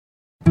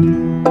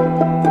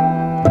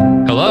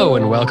Hello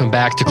and welcome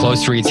back to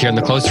Close Reads here on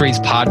the Close Reads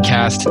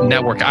Podcast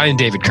Network. I am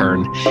David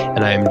Kern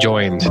and I am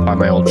joined by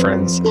my old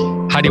friends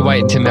Heidi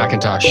White and Tim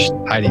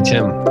McIntosh. Heidi,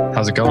 Tim,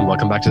 how's it going?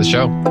 Welcome back to the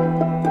show.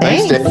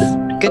 Thanks,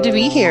 David. Good to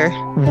be here.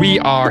 We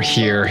are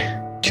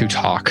here to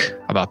talk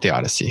about the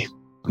Odyssey.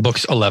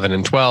 Books 11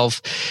 and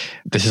 12.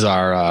 This is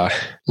our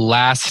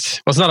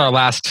last, well, it's not our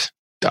last,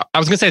 I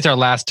was going to say it's our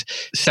last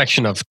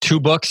section of 2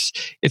 books.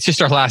 It's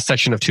just our last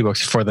section of 2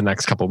 books for the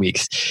next couple of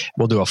weeks.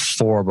 We'll do a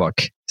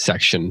 4-book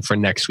section for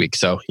next week.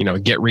 So,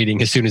 get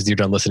reading as soon as you're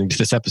done listening to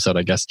this episode,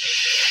 I guess.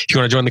 If you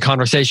want to join the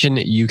conversation,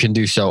 you can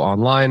do so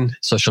online.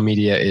 Social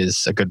media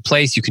is a good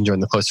place. You can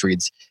join the Close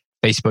Reads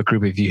Facebook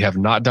group. If you have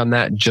not done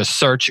that, just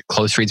search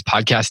Close Reads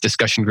Podcast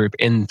Discussion Group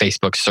in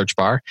Facebook's search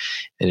bar,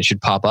 and it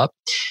should pop up.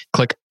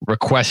 Click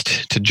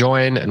request to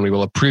join, and we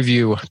will approve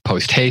you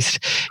post haste.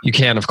 You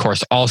can, of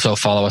course, also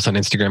follow us on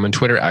Instagram and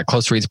Twitter at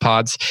Close Reads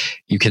Pods.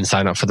 You can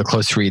sign up for the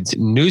Close Reads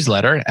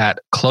newsletter at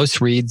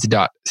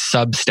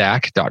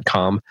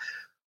closereads.substack.com,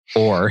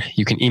 or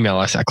you can email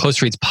us at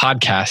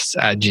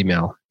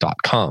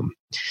closereadspodcasts@gmail.com.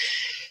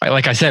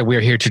 Like I said, we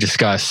are here to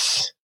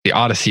discuss the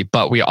Odyssey,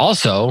 but we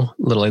also,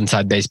 little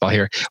inside baseball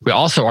here, we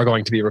also are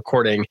going to be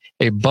recording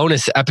a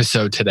bonus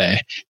episode today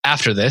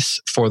after this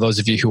for those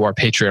of you who are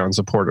Patreon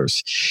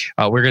supporters.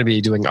 We're going to be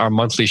doing our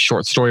monthly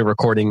short story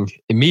recording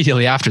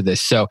immediately after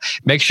this. So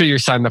make sure you're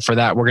signed up for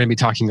that. We're going to be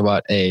talking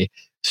about a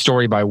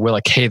story by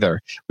Willa Cather.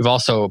 We've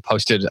also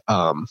posted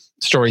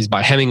stories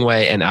by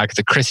Hemingway and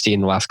Agatha Christie in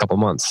the last couple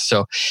months.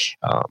 So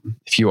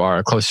if you are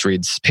a Close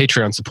Reads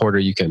Patreon supporter,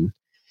 you can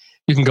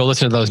go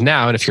listen to those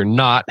now. And if you're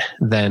not,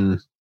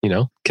 then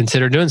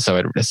consider doing so.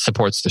 It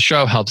supports the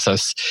show, helps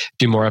us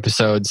do more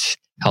episodes,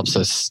 helps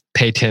us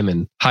pay Tim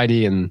and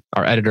Heidi and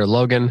our editor,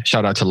 Logan.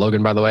 Shout out to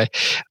Logan, by the way.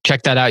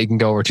 Check that out. You can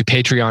go over to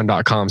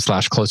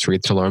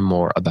patreon.com/closeread to learn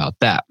more about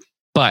that.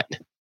 But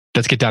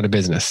let's get down to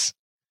business.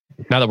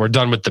 Now that we're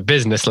done with the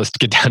business, let's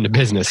get down to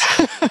business.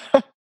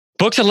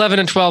 Books 11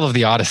 and 12 of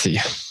the Odyssey.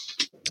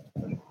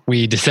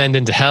 We descend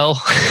into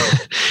hell.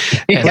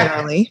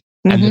 Literally.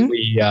 And then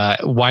we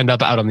wind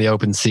up out on the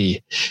open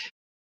sea.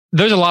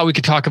 There's a lot we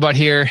could talk about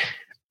here,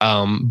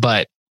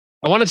 but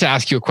I wanted to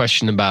ask you a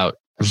question about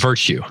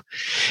virtue,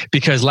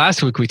 because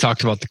last week we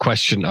talked about the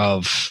question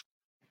of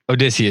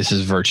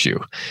Odysseus's virtue.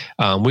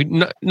 We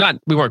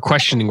weren't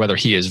questioning whether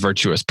he is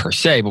virtuous per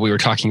se, but we were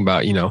talking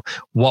about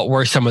what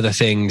were some of the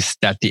things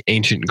that the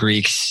ancient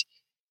Greeks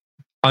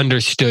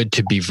understood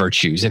to be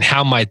virtues, and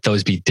how might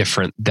those be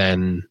different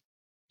than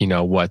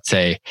what,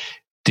 say,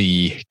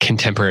 the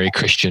contemporary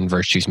Christian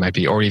virtues might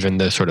be, or even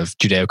the sort of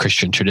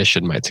Judeo-Christian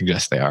tradition might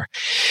suggest they are.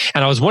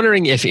 And I was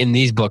wondering if in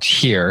these books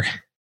here,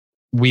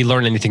 we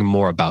learn anything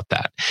more about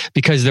that.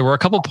 Because there were a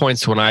couple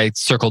points when I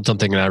circled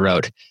something and I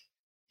wrote,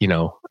 in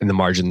the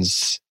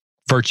margins,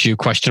 virtue, ?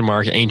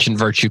 Ancient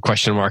virtue, ?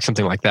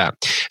 Something like that.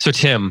 So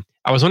Tim,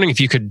 I was wondering if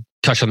you could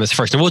touch on this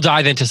first, and we'll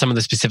dive into some of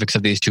the specifics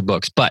of these 2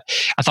 books. But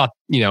I thought,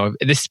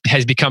 this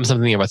has become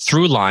something of a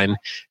through line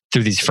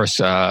through these first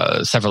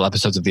several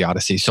episodes of the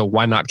Odyssey. So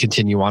why not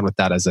continue on with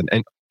that as an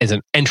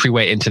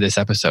entryway into this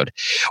episode?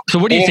 So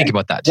what do you think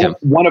about that, Tim?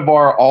 One of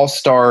our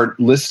all-star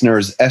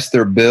listeners,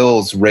 Esther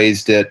Bills,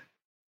 raised it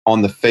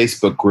on the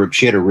Facebook group.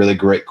 She had a really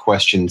great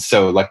question.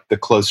 So like the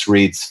Close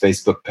Reads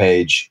Facebook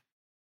page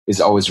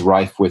is always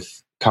rife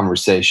with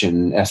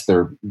conversation.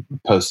 Esther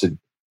posted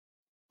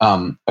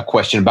a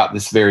question about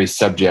this very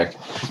subject.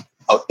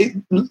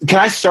 Can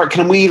I start?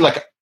 Can we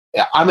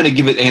I'm going to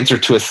give an answer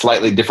to a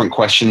slightly different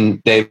question,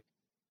 Dave.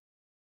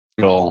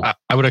 I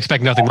would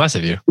expect nothing less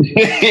of you.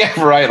 Yeah,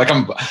 right. Like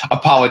I'm a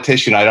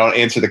politician. I don't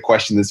answer the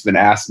question that's been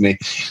asked me.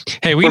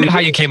 Hey, we know how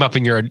you came up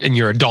in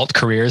your adult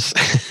careers.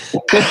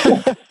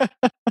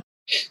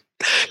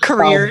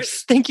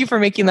 Careers. Thank you for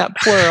making that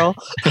plural.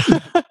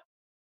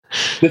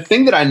 The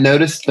thing that I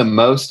noticed the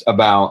most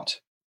about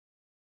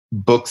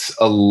book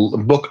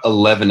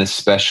 11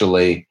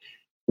 especially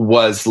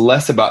was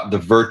less about the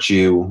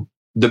virtue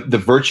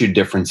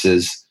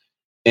differences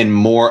and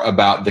more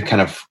about the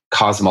kind of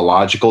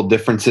cosmological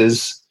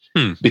differences.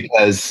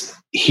 Because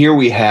here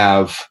we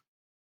have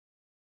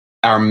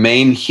our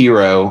main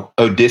hero,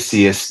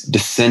 Odysseus,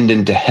 descend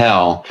into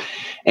hell,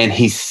 and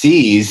he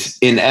sees,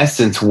 in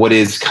essence, what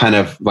is kind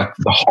of like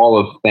the Hall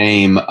of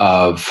Fame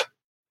of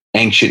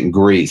ancient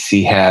Greece.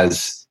 He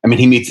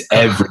meets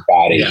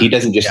everybody. Yeah. He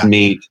doesn't just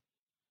meet,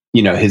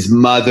 his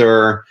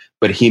mother,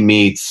 but he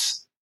meets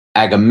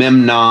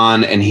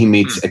Agamemnon and he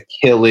meets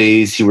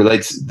Achilles. He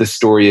relates the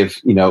story of,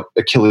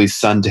 Achilles'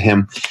 son to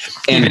him.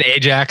 And even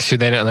Ajax, who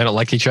they don't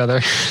like each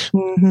other.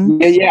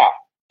 Yeah.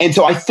 And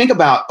so I think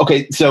about,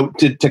 so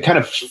to kind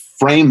of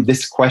frame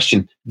this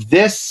question,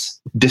 this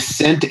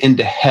descent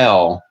into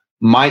hell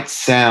might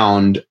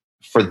sound,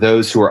 for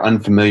those who are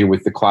unfamiliar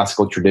with the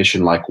classical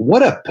tradition, like,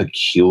 what a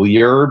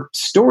peculiar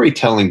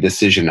storytelling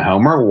decision,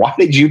 Homer. Why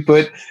did you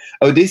put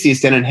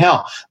Odysseus down in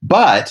hell?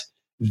 But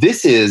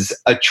this is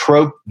a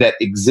trope that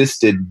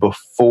existed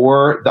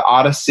before the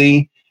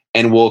Odyssey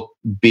and will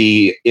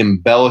be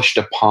embellished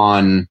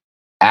upon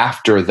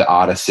after the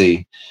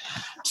Odyssey.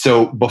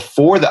 So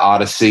before the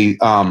Odyssey,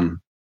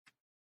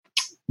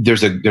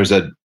 there's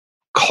a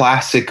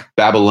classic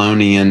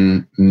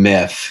Babylonian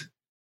myth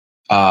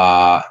 /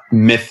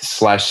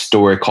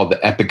 story called the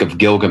Epic of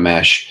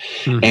Gilgamesh.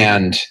 Mm-hmm.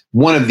 And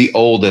one of the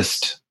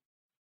oldest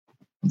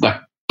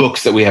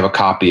books that we have a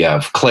copy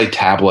of, clay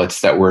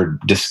tablets that were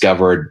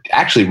discovered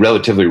actually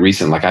relatively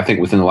recent, I think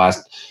within the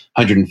last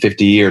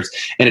 150 years.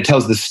 And it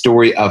tells the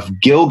story of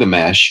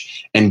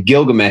Gilgamesh, and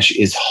Gilgamesh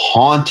is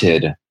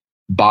haunted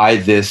by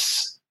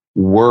this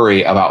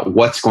worry about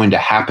what's going to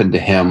happen to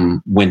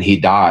him when he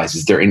dies.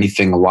 Is there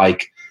anything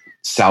like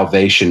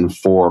salvation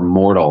for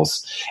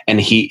mortals?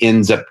 And he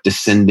ends up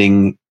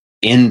descending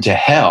into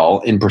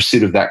hell in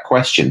pursuit of that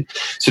question.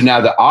 So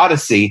now the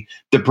Odyssey,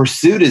 the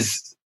pursuit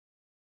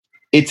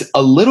it's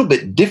a little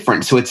bit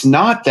different. So it's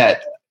not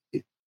that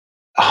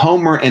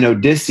Homer and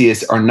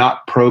Odysseus are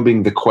not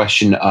probing the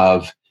question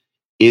of,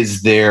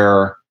 is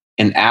there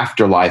an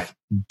afterlife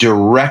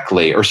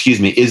directly, or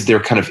is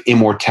there kind of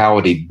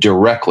immortality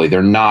directly?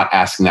 They're not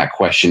asking that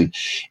question.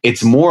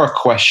 It's more a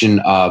question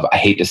of, I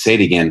hate to say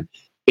it again,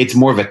 it's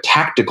more of a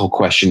tactical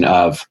question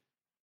of,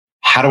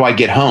 how do I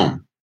get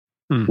home?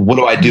 What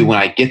do I do when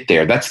I get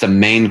there? That's the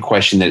main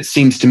question that it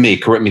seems to me,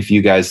 correct me if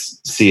you guys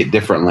see it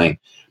differently,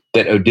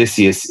 that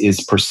Odysseus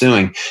is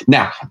pursuing.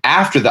 Now,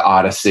 after the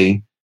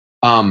Odyssey,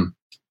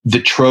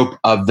 the trope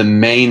of the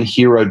main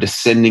hero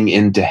descending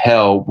into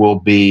hell will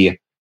be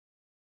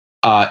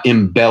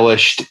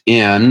embellished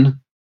in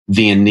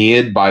the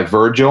Aeneid by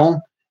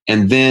Virgil,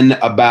 and then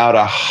about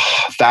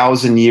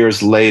 1,000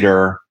 years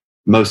later,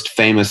 most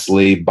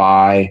famously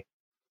by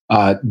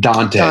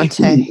Dante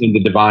in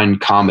the Divine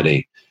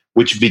Comedy,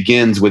 which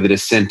begins with a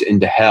descent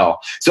into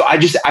hell. So I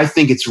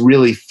think it's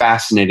really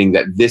fascinating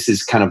that this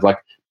is kind of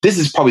this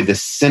is probably the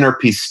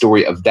centerpiece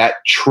story of that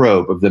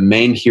trope of the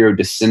main hero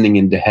descending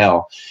into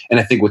hell. And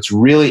I think what's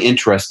really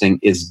interesting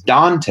is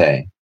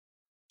Dante,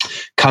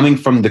 coming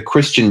from the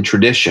Christian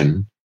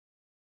tradition,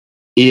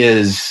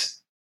 is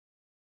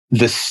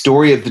the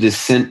story of the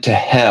descent to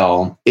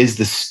hell is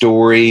the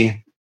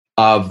story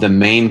of the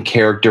main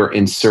character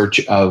in search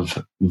of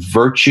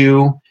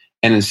virtue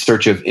and in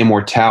search of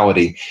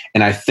immortality.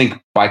 And I think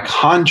by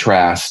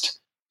contrast,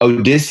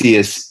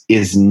 Odysseus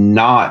is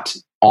not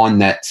on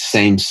that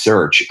same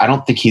search. I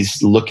don't think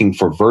he's looking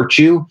for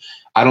virtue.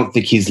 I don't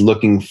think he's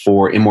looking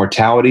for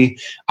immortality.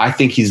 I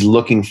think he's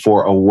looking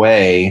for a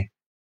way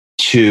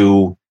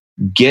to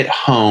get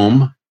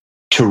home,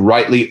 to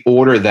rightly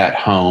order that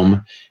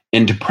home,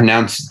 and to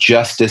pronounce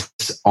justice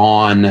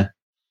on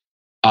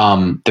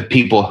the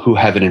people who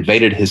have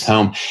invaded his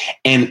home.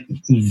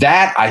 And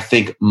that, I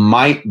think,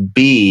 might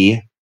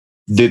be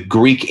the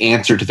Greek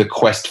answer to the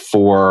quest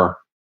for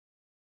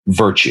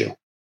virtue.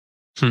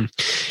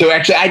 So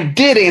actually, I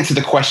did answer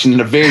the question in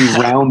a very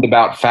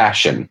roundabout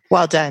fashion.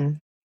 Well done.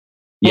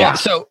 Yeah. Well,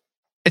 so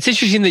it's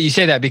interesting that you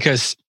say that,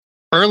 because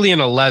early in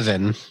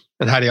 11,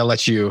 and Heidi, I'll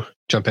let you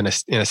jump in a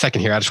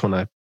second here. I just want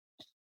to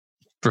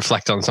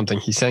reflect on something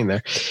he's saying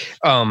there.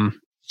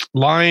 Around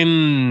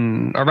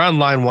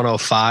line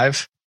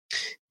 105,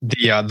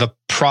 the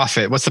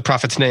prophet, what's the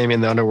prophet's name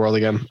in the underworld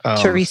again?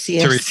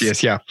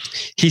 Tiresias, yeah.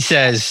 He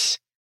says,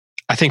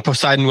 I think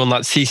Poseidon will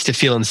not cease to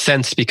feel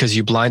incensed because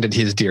you blinded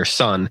his dear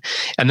son.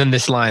 And then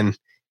this line,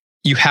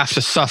 you have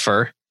to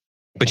suffer,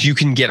 but you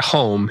can get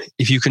home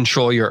if you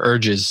control your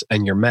urges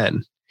and your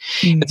men.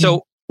 Mm-hmm. And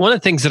so one of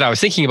the things that I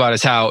was thinking about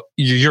is how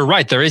you're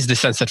right. There is the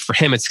sense that for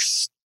him,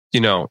 it's,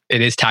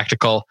 it is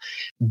tactical.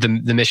 The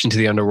mission to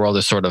the underworld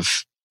is sort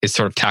of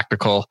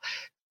tactical.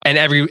 And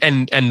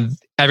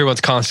everyone's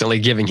constantly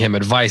giving him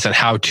advice on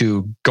how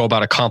to go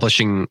about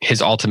accomplishing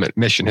his ultimate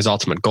mission, his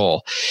ultimate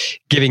goal,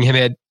 giving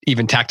him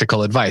even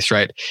tactical advice,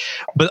 right?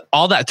 But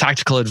all that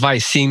tactical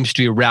advice seems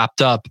to be wrapped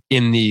up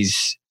in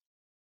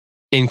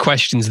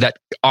questions that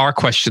are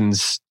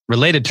questions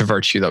related to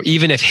virtue, though.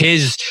 Even if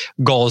his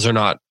goals are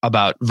not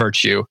about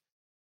virtue,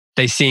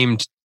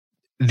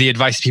 the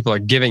advice people are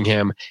giving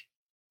him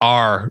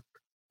are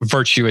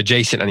virtue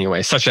adjacent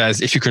anyway, such as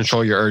if you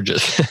control your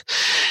urges,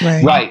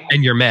 right,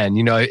 and your men.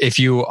 If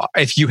you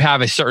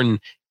have a certain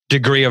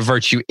degree of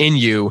virtue in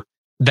you,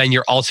 then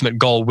your ultimate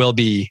goal will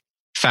be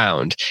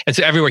found. And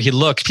so everywhere he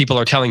looks, people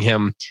are telling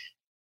him,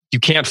 you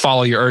can't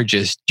follow your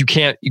urges. You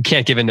can't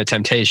give in to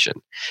temptation.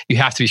 You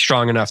have to be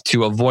strong enough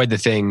to avoid the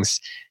things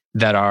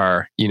that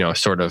are,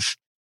 sort of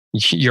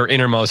your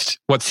innermost,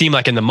 what seem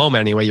like in the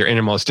moment anyway, your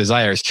innermost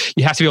desires.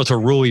 You have to be able to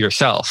rule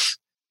yourself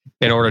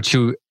in order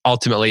to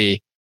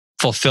ultimately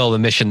fulfill the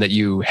mission that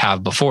you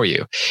have before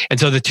you. And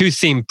so the two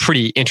seem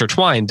pretty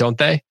intertwined, don't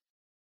they?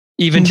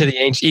 Even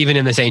even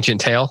in this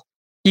ancient tale,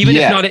 even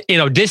if not in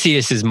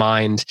Odysseus's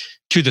mind,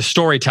 to the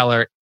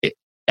storyteller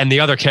and the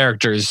other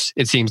characters,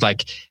 it seems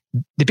like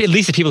at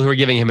least the people who are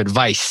giving him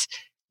advice,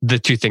 the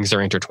two things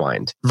are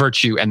intertwined: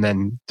 virtue and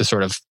then the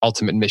sort of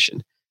ultimate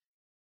mission.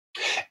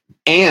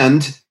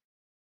 And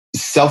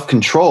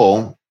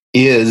self-control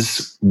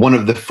is one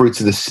of the fruits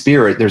of the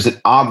spirit. There's an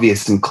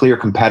obvious and clear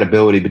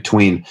compatibility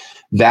between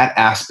that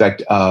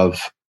aspect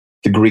of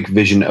the Greek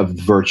vision of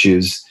the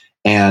virtues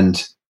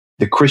and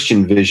the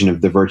Christian vision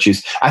of the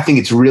virtues. I think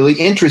it's really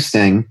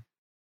interesting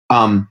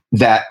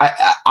that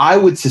I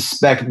would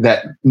suspect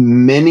that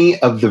many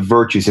of the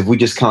virtues, if we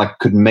just kind of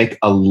could make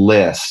a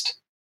list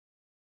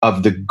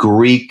of the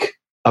Greek,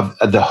 of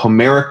the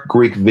Homeric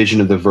Greek vision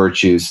of the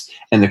virtues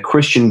and the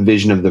Christian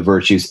vision of the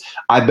virtues,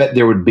 I bet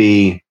there would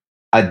be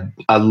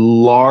a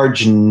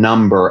large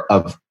number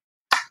of,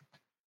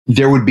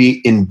 there would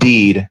be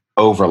indeed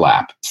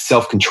overlap,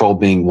 self-control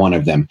being one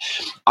of them.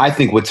 I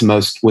think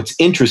what's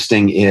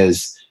interesting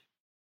is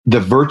the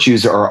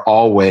virtues are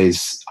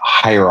always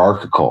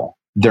hierarchical.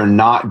 They're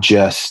not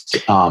just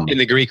in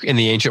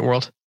the ancient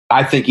world.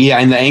 I think, yeah,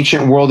 in the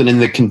ancient world and in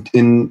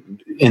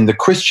the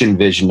Christian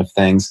vision of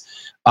things,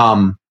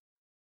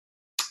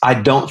 I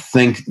don't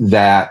think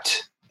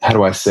that, how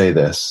do I say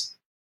this?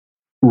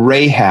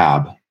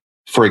 Rahab,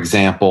 for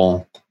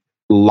example,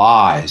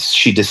 lies.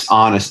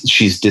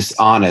 She's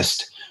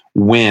dishonest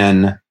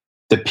when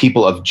the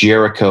people of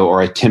Jericho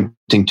are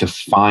attempting to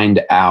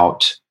find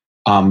out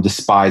the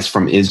spies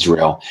from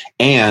Israel.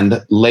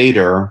 And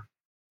later,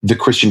 the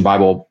Christian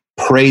Bible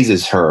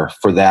praises her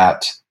for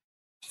that,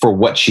 for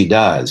what she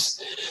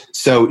does.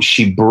 So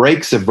she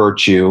breaks a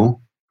virtue,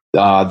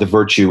 the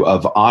virtue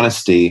of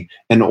honesty,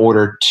 in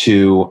order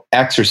to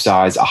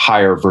exercise a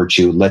higher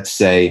virtue, let's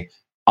say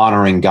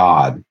honoring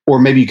God, or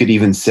maybe you could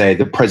even say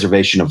the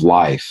preservation of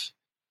life.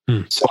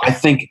 So I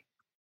think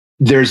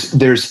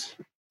there's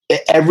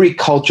every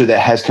culture that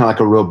has kind of like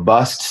a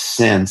robust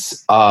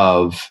sense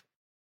of,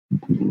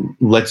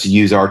 let's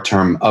use our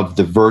term, of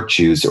the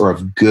virtues or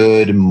of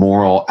good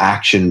moral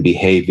action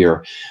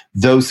behavior.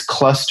 Those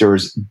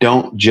clusters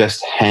don't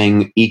just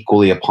hang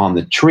equally upon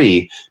the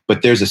tree,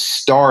 but there's a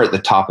star at the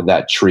top of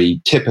that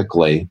tree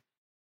typically.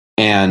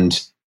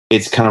 And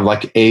it's kind of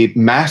like a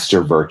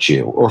master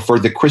virtue. Or for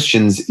the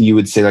Christians, you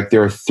would say like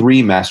there are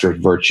three master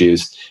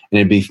virtues, and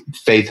it'd be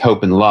faith,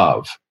 hope, and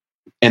love.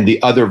 And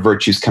the other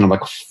virtues kind of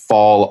like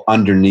fall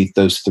underneath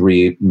those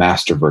three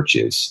master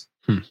virtues.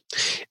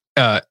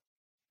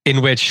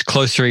 In which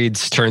Close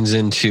Reads turns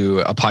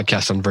into a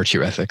podcast on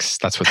virtue ethics.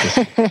 That's what this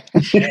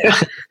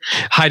is.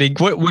 Heidi,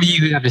 what do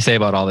you have to say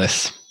about all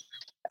this?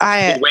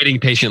 I've been waiting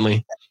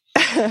patiently.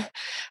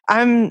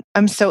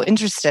 I'm so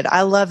interested.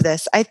 I love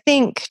this. I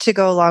think, to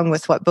go along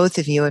with what both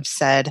of you have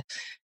said,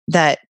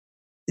 that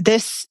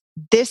this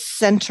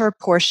center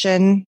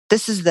portion,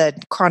 this is the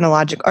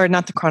chronological, or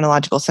not the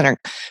chronological center,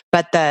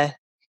 but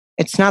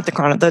it's not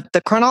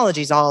the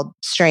chronology is all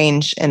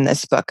strange in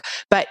this book,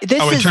 but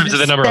this is in terms of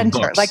the number center,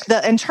 of books, like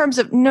in terms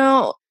of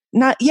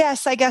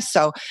yes, I guess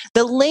so.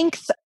 The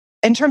length,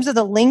 in terms of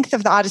the length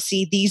of the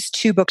Odyssey, these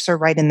two books are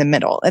right in the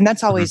middle, and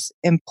that's always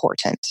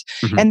important.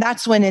 And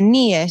that's when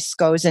Aeneas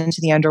goes into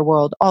the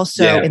underworld,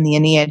 also in the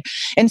Aeneid.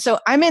 And so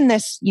I'm in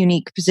this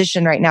unique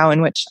position right now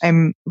in which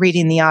I'm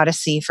reading the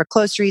Odyssey for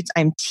Close Reads.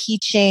 I'm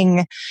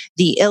teaching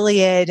the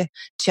Iliad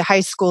to high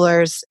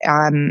schoolers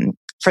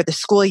for the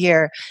school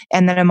year.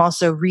 And then I'm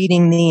also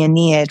reading the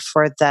Aeneid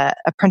for the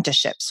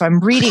apprenticeship. So I'm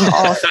reading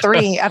all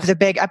three of the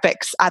big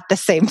epics at the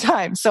same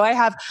time. So I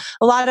have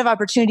a lot of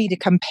opportunity to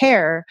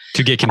compare.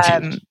 To get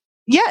confused.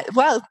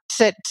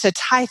 To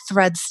tie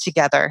threads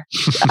together.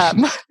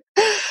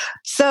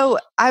 So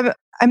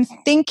I'm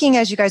thinking,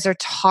 as you guys are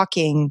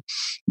talking,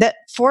 that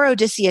for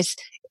Odysseus,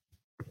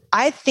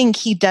 I think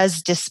he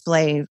does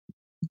display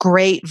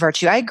great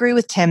virtue. I agree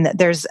with Tim that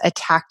there's a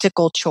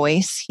tactical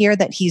choice here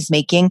that he's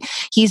making.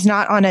 He's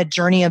not on a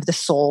journey of the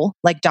soul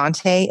like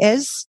Dante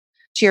is,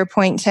 to your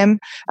point, Tim.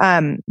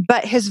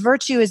 But his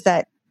virtue is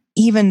that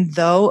even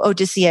though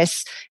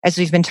Odysseus, as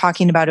we've been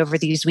talking about over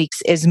these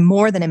weeks, is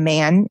more than a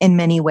man in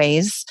many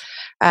ways,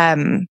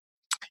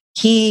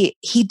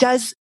 he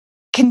does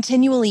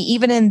continually,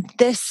 even in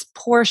this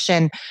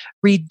portion,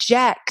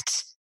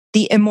 reject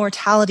the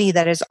immortality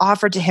that is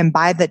offered to him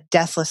by the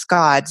deathless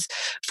gods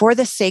for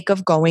the sake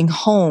of going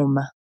home.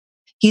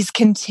 He's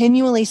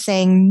continually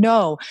saying,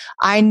 no,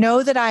 I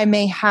know that I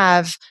may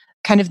have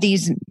kind of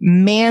these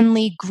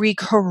manly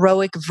Greek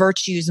heroic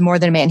virtues more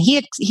than a man.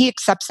 He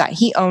accepts that.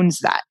 He owns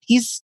that.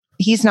 He's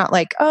not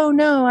like, oh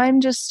no, I'm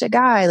just a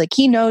guy. Like,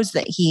 he knows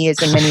that he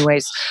is in many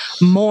ways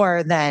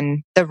more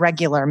than the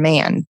regular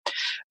man.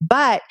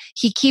 But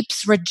he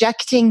keeps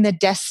rejecting the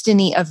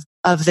destiny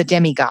of the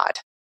demigod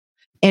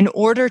in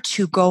order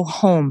to go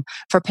home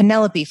for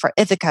Penelope, for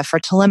Ithaca, for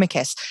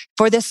Telemachus,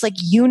 for this like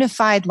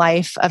unified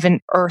life of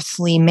an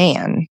earthly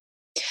man.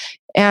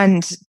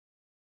 And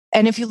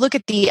if you look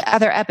at the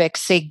other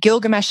epics, say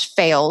Gilgamesh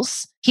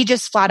fails, he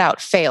just flat out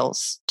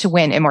fails to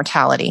win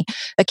immortality.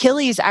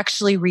 Achilles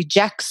actually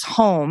rejects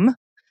home.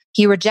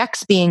 He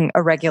rejects being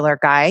a regular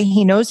guy.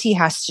 He knows he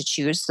has to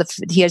choose.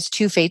 He has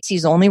two fates.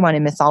 He's the only one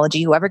in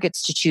mythology who ever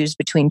gets to choose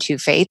between two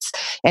fates.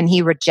 And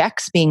he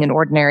rejects being an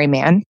ordinary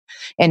man,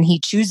 and he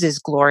chooses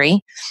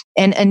glory.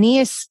 And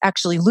Aeneas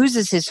actually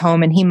loses his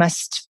home, and he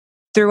must,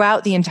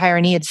 throughout the entire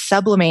Aeneid,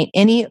 sublimate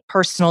any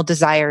personal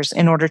desires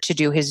in order to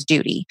do his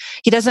duty.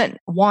 He doesn't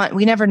want,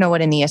 we never know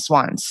what Aeneas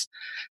wants.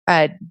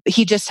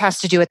 He just has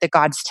to do what the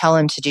gods tell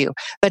him to do.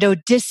 But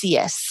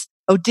Odysseus,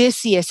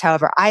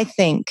 however, I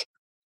think,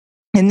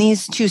 in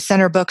these two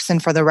center books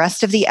and for the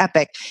rest of the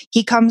epic,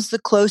 he comes the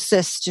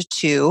closest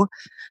to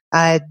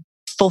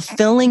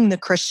fulfilling the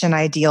Christian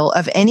ideal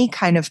of any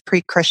kind of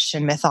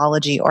pre-Christian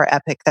mythology or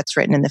epic that's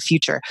written in the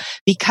future,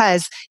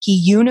 because he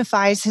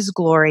unifies his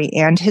glory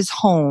and his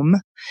home,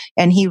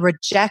 and he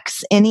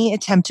rejects any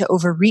attempt to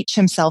overreach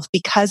himself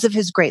because of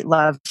his great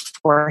love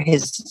for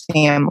his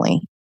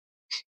family.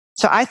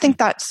 So I think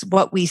that's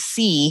what we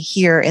see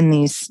here in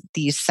these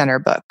center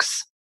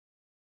books.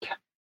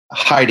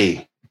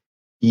 Heidi,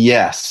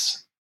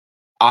 yes.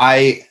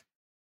 I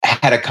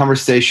had a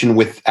conversation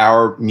with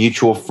our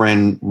mutual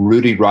friend,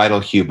 Rudy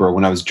Reidelhuber,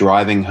 when I was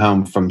driving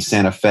home from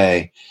Santa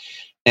Fe.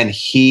 And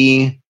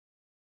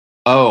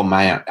oh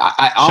man,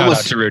 I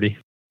almost... Shout out to Rudy.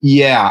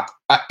 Yeah.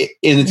 And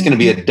it's going to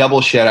be a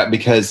double shout out,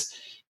 because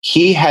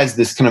he has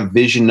this kind of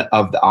vision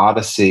of the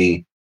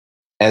Odyssey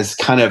as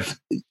kind of...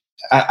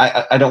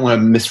 I don't want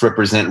to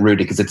misrepresent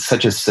Rudy, because it's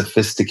such a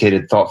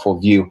sophisticated, thoughtful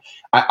view.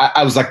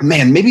 I was like,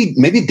 man,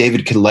 maybe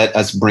David could let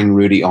us bring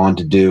Rudy on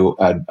to do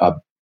a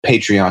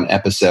Patreon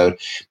episode.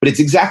 But it's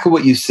exactly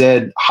what you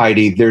said,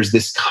 Heidi. There's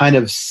this kind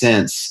of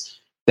sense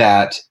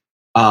that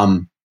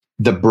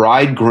the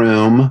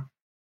bridegroom,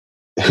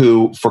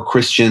 who for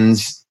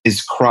Christians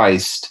is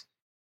Christ,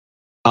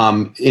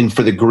 and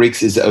for the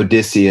Greeks is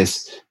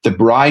Odysseus, the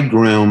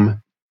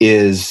bridegroom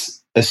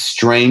is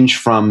estranged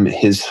from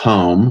his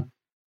home.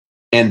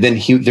 And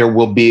then there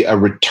will be a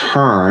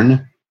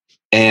return,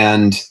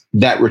 and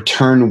that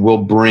return will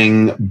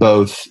bring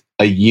both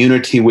a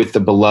unity with the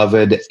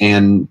beloved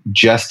and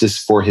justice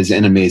for his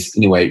enemies.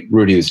 Anyway,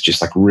 Rudy was just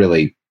like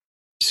really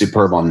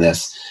superb on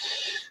this.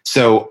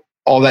 So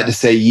all that to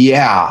say,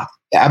 yeah,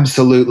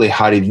 absolutely,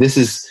 Heidi.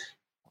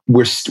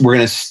 We're going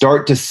to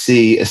start to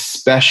see,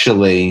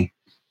 especially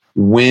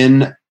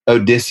when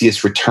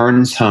Odysseus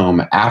returns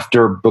home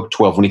after book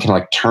 12, when he kind of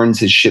like turns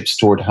his ships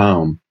toward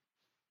home.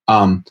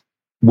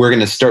 We're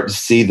going to start to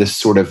see this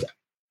sort of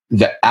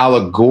the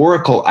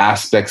allegorical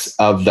aspects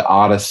of the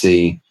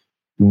Odyssey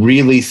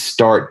really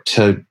start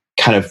to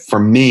kind of, for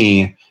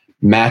me,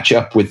 match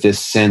up with this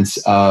sense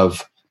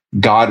of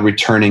God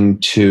returning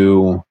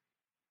to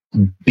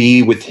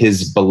be with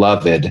his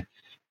beloved.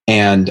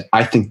 And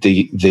I think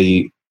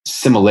the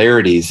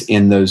similarities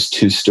in those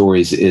two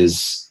stories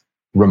is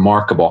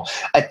remarkable.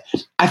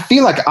 I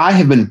feel like I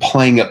have been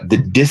playing up the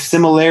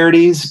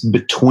dissimilarities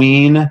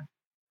between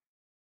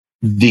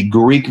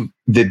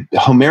the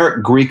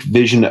Homeric Greek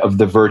vision of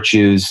the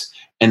virtues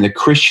and the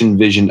Christian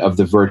vision of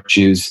the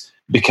virtues,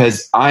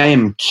 because I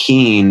am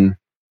keen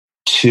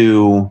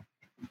to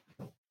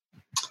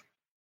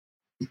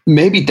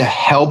maybe to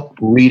help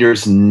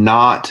readers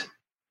not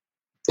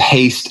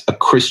paste a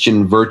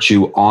Christian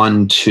virtue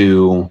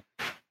onto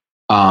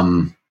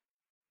Homer,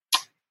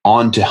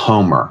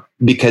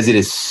 because it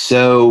is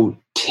so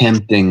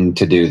tempting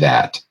to do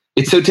that.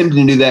 It's so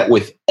tempting to do that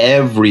with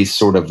every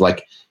sort of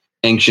like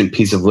ancient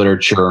piece of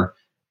literature.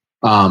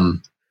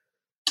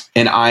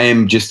 And I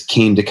am just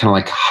keen to kind of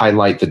like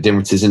highlight the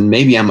differences, and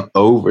maybe I'm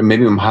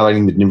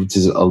highlighting the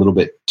differences a little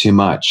bit too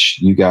much.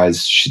 You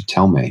guys should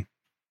tell me.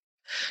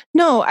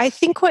 No, I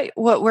think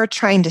what we're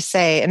trying to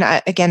say, and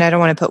I don't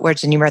want to put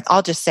words in your mouth.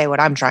 I'll just say what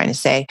I'm trying to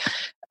say,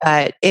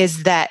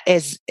 is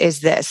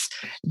this,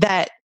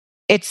 that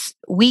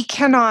we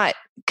cannot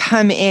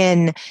come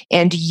in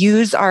and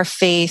use our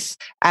faith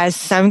as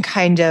some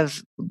kind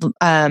of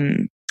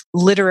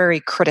literary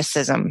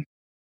criticism.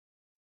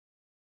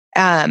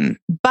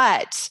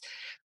 But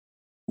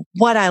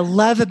what I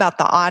love about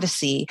the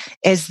Odyssey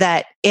is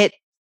that it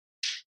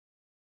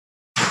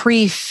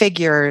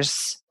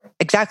prefigures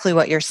exactly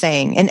what you're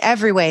saying. In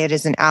every way, it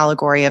is an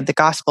allegory of the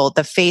gospel,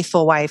 the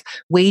faithful wife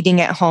waiting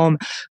at home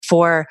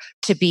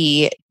to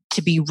be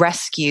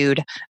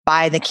rescued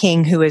by the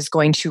king who is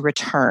going to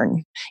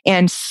return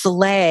and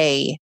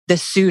slay the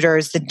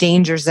suitors, the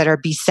dangers that are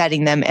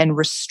besetting them, and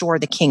restore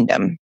the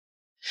kingdom.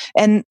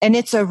 And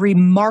it's a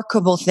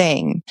remarkable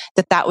thing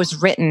that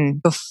was written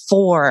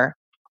before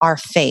our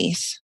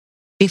faith,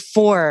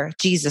 before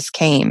Jesus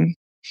came.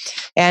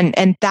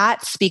 And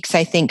that speaks,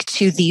 I think,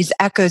 to these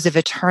echoes of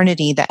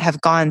eternity that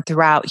have gone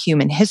throughout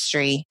human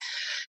history.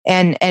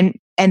 And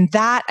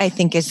that, I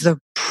think, is the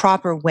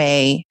proper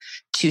way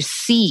to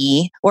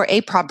see, or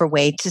a proper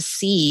way to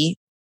see,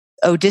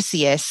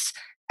 Odysseus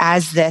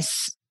as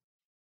this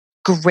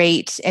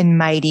great and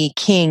mighty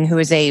king who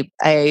is a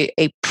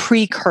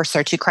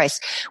precursor to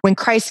Christ. When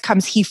Christ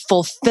comes, he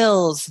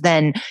fulfills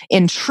then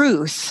in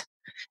truth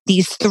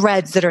these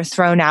threads that are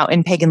thrown out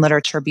in pagan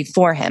literature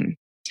before him.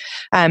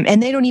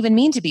 And they don't even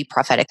mean to be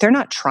prophetic. They're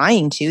not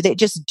trying to. They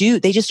just do.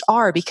 They just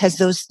are, because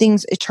those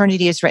things,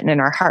 eternity is written in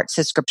our hearts,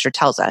 as Scripture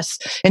tells us.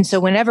 And so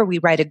whenever we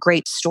write a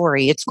great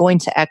story, it's going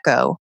to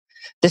echo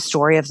the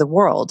story of the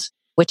world,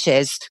 which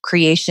is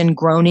creation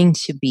groaning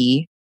to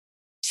be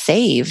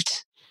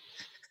saved.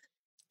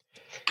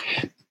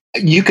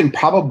 You can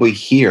probably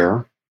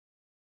hear,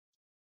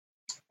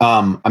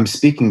 I'm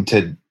speaking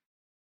to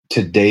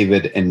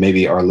David and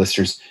maybe our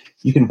listeners,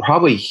 you can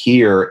probably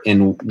hear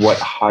in what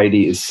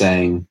Heidi is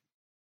saying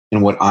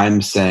and what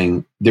I'm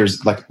saying, there's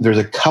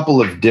a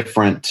couple of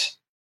different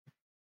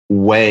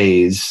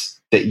ways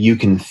that you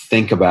can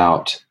think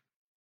about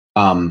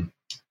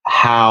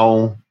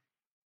how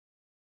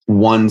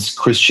one's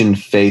Christian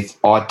faith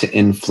ought to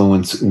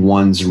influence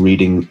one's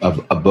reading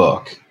of a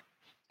book.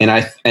 And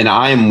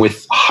I am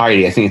with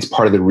Heidi. I think it's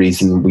part of the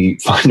reason we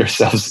find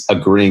ourselves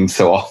agreeing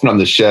so often on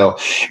the show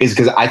is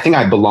because I think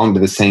I belong to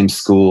the same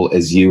school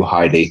as you,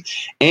 Heidi.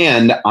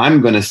 And I'm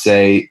going to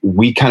say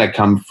we kind of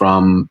come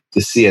from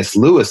the C.S.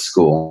 Lewis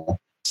school.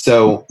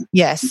 So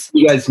yes,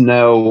 you guys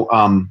know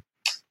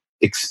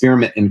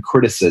Experiment in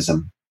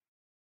Criticism.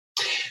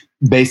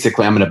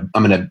 Basically, I'm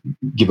gonna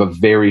give a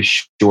very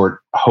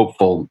short,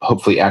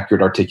 hopefully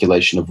accurate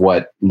articulation of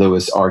what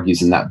Lewis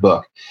argues in that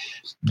book.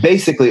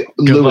 Basically,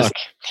 Good Lewis, luck.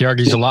 He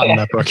argues a lot in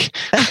that book.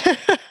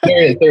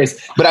 there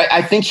is. But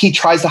I think he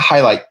tries to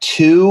highlight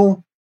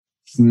two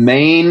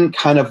main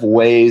kind of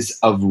ways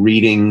of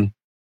reading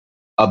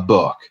a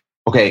book.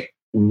 Okay,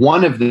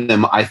 one of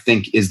them I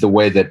think is the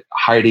way that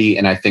Heidi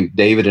and I think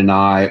David and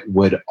I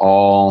would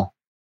all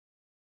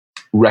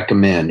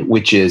recommend,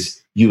 which is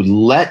you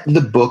let the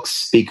book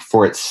speak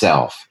for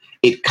itself.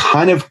 It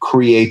kind of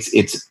creates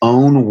its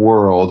own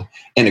world,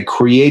 and it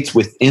creates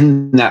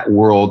within that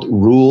world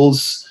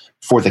rules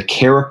for the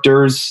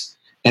characters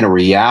and a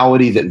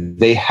reality that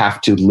they have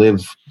to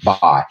live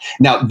by.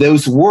 Now,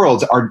 those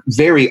worlds are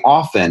very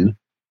often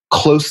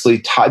closely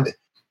tied.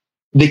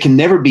 They can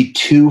never be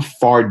too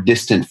far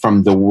distant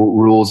from the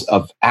rules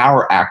of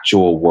our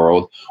actual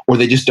world, or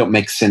they just don't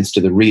make sense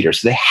to the reader.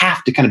 So they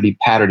have to kind of be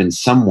patterned in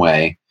some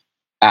way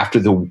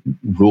after the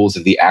rules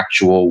of the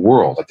actual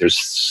world. Like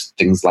there's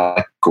things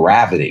like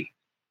gravity.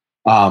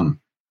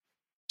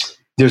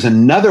 There's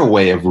another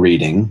way of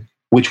reading,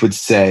 which would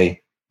say,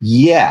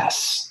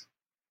 yes,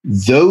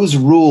 those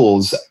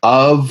rules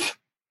of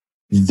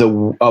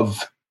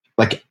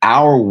like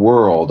our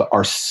world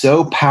are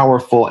so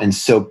powerful and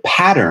so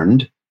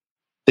patterned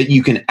that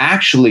you can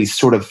actually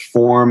sort of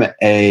form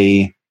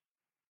an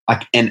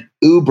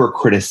uber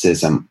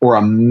criticism or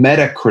a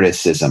meta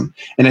criticism.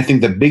 And I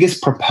think the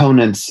biggest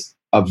proponents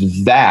of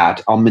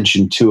that, I'll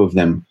mention two of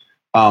them.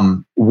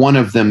 One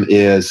of them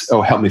is,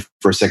 help me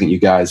for a second, you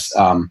guys.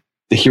 The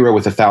Hero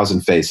with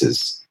 1,000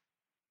 Faces.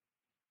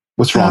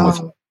 What's wrong with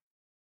it?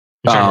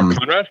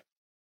 Conrad?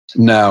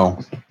 No.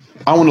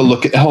 I want to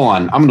look at, hold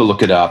on. I'm going to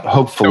look it up.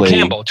 Hopefully.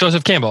 Campbell,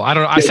 Joseph Campbell. I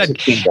don't know. I said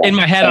Campbell. In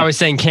my head, I was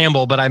saying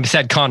Campbell, but I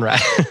said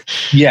Conrad.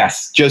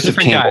 Yes. Joseph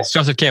Different Campbell. guys.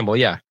 Joseph Campbell.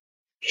 Yeah.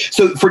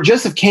 So for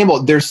Joseph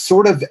Campbell, there's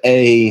sort of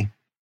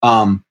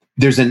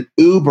there's an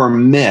uber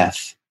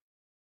myth,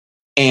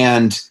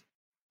 and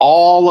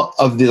all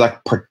of the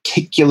like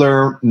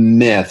particular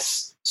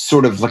myths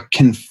sort of like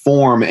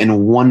conform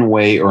in one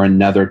way or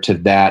another to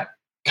that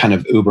kind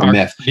of uber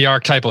myth. The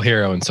archetypal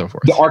hero and so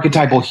forth. The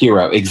archetypal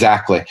hero,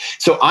 exactly.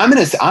 So I'm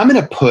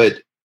gonna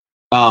put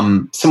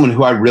someone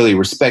who I really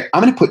respect.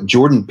 I'm gonna put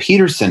Jordan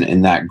Peterson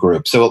in that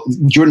group. So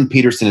Jordan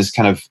Peterson has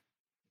kind of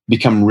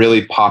become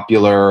really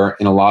popular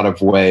in a lot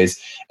of ways,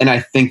 and I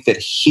think that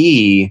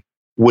he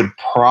would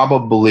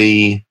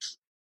probably.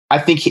 I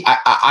think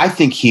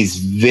he's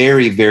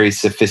very, very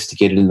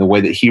sophisticated in the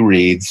way that he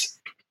reads,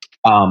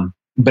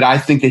 but I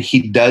think that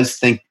he does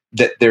think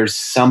that there's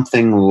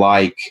something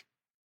like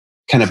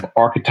kind of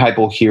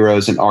archetypal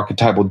heroes and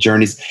archetypal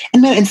journeys.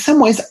 And man, in some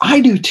ways, I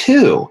do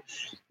too.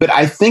 But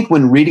I think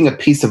when reading a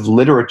piece of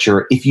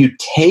literature, if you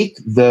take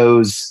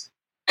those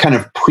kind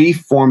of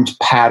preformed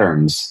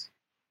patterns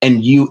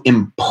and you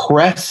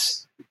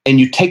impress, and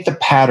you take the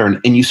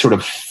pattern and you sort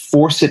of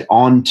force it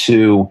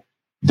onto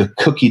the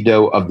cookie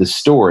dough of the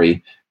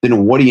story,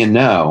 then what do you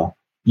know?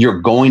 You're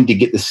going to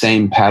get the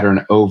same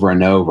pattern over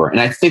and over.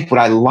 And I think what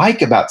I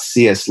like about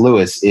C.S.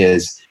 Lewis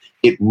is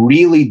it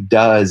really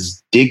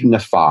does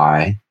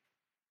dignify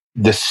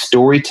the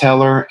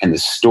storyteller and the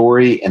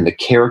story and the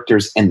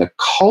characters and the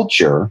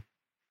culture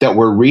that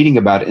we're reading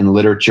about in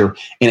literature.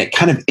 And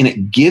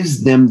it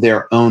gives them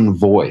their own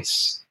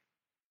voice.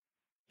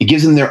 It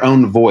gives them their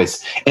own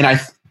voice. And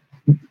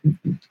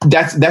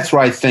that's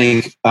where I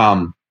think,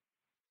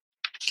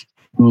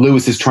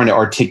 Lewis is trying to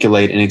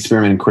articulate an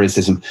Experiment in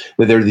Criticism,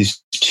 that there are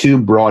these two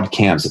broad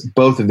camps.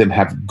 Both of them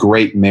have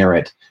great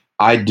merit.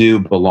 I do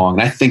belong,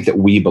 and I think that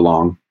we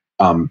belong,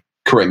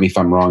 correct me if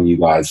I'm wrong, you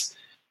guys,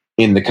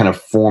 in the kind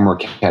of former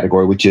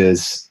category, which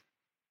is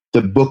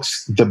the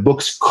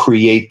books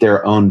create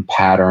their own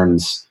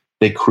patterns,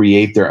 they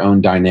create their own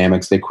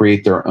dynamics, they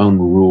create their own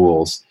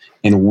rules,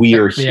 and we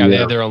are here. Yeah, they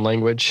have their own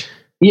language.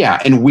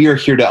 Yeah, and we are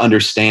here to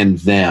understand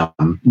them,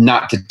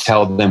 not to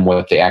tell them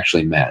what they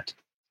actually meant.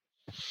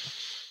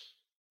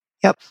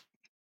 Yep.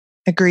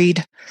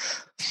 Agreed.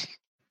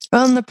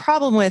 Well, and the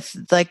problem with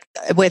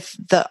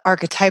the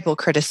archetypal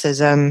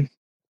criticism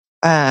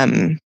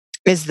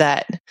is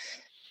that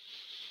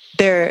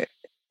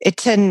it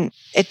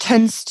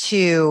tends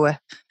to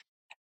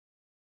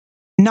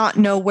not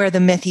know where the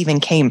myth even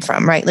came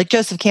from, right? Like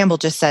Joseph Campbell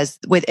just says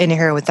in A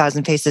Hero with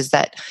 1,000 Faces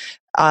that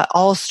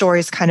all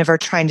stories kind of are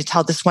trying to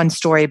tell this one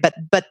story, but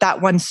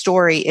that one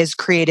story is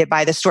created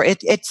by the story.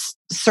 It's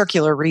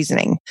circular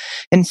reasoning.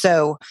 And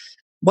so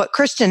what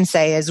Christians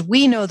say is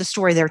we know the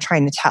story they're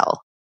trying to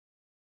tell.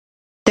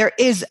 there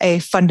is a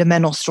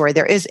fundamental story.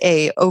 There is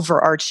a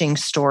overarching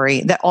story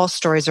that all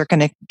stories are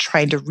going to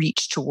try to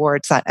reach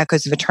towards that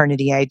echoes of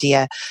eternity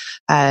idea.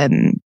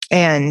 And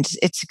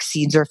it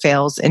succeeds or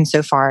fails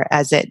insofar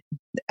as it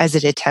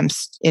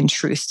attempts in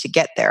truth to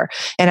get there.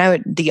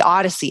 And the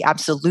Odyssey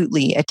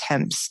absolutely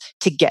attempts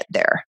to get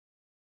there.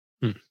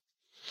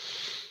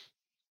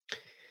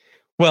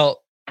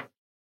 Well,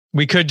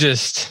 we could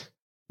just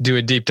do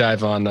a deep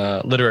dive on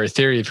literary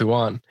theory if we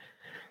want.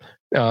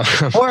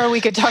 Or we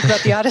could talk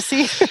about the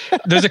Odyssey.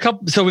 There's a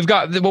couple. So we've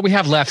got, what we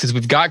have left is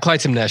we've got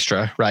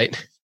Clytemnestra,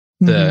 right?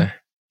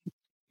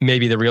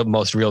 Maybe the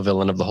most real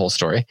villain of the whole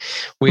story.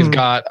 We've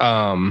got,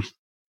 so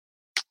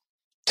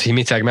he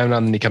meets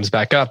Agamemnon and he comes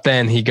back up.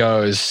 Then he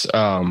goes,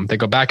 they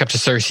go back up to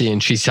Circe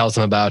and she tells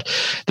him about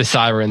the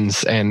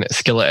Sirens and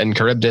Scylla and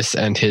Charybdis,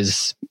 and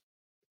his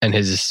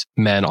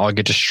men all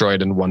get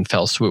destroyed in one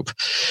fell swoop.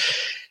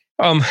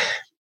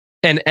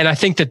 And I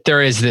think that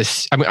there is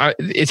this. I mean,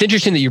 it's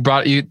interesting that you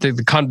brought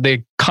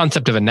the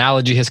concept of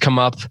analogy has come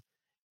up,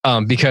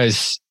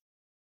 because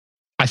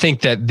I think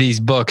that these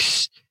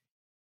books,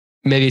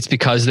 maybe it's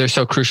because they're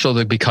so crucial,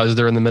 that because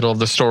they're in the middle of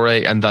the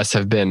story and thus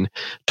have been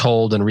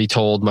told and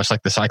retold, much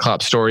like the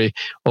Cyclops story,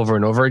 over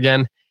and over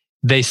again.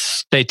 They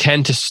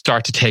tend to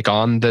start to take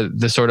on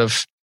the sort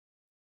of,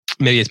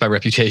 maybe it's by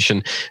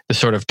reputation, the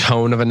sort of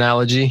tone of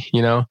analogy.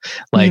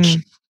 Like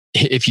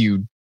if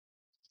you.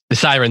 The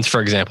Sirens,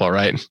 for example,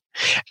 right?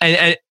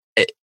 And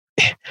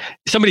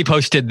somebody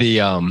posted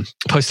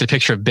a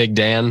picture of Big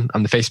Dan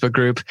on the Facebook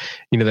group.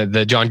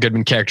 The John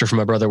Goodman character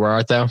from Oh Brother, Where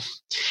Art Thou?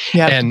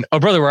 Yeah. And Oh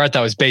Brother, Where Art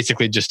Thou is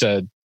basically just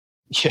a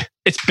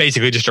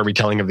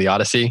retelling of the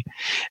Odyssey,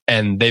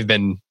 and they've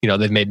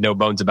made no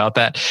bones about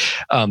that.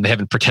 They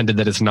haven't pretended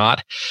that it's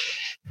not.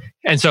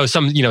 And so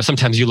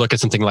sometimes you look at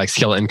something like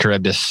Scylla and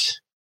Charybdis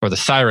or the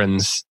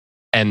Sirens,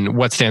 and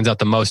what stands out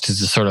the most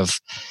is the sort of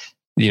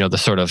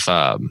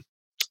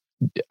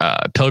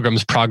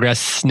Pilgrim's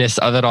Progress-ness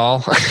of it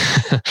all.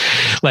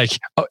 Like,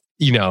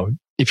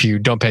 if you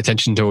don't pay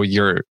attention to what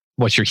you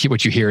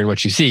hear and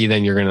what you see,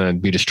 then you're going to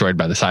be destroyed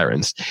by the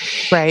Sirens.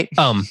 Right.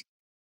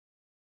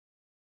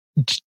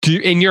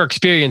 In your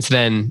experience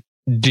then,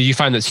 do you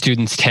find that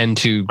students tend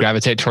to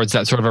gravitate towards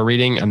that sort of a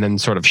reading and then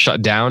sort of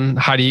shut down?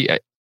 How do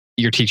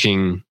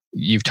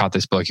you've taught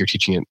this book, you're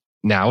teaching it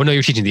now. Oh, no,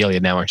 you're teaching the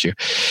Iliad now, aren't you?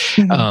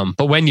 Mm-hmm.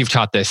 But when you've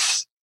taught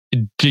this,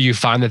 do you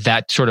find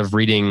that sort of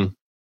reading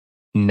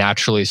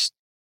naturally,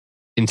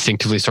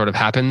 instinctively sort of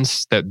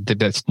happens,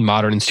 that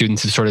modern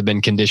students have sort of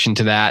been conditioned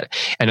to that,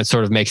 and it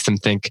sort of makes them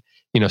think,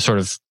 sort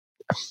of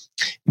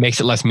makes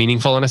it less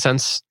meaningful in a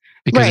sense,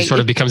 because it sort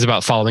of becomes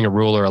about following a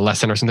rule or a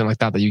lesson or something like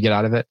that you get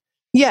out of it?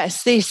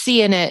 Yes, they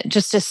see in it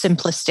just a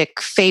simplistic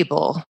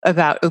fable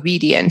about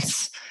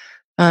obedience.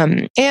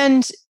 And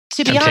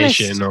to be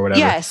honest, or whatever.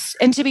 Yes.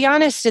 And to be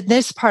honest, in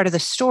this part of the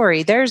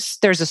story, there's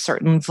a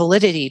certain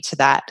validity to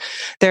that.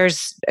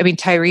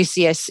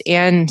 Tiresias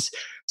and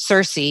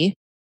Circe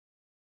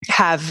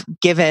have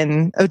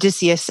given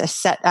Odysseus a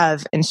set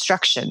of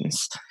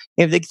instructions.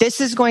 This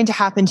is going to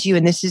happen to you,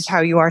 and this is how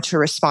you are to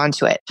respond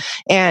to it.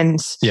 And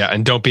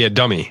don't be a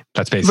dummy.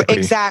 That's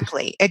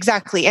basically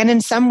exactly. And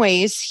in some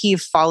ways, he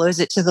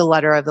follows it to the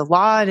letter of the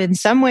law, and in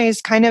some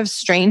ways, kind of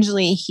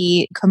strangely,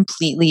 he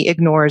completely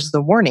ignores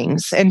the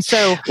warnings. And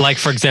so, like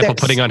for example,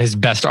 putting on his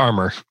best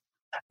armor,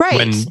 right?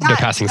 When they're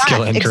passing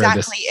Scylla and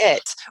Charybdis. Exactly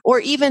it. Or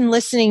even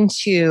listening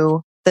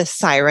to the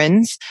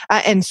Sirens,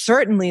 and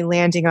certainly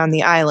landing on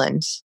the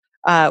island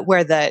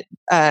where the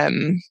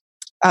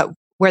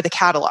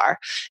cattle are.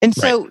 And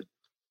so,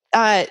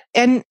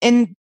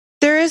 and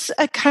there is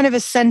a kind of a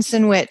sense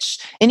in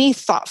which any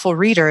thoughtful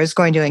reader is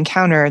going to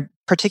encounter,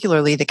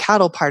 particularly the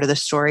cattle part of the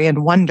story,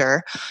 and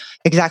wonder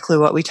exactly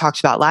what we talked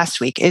about last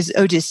week. Is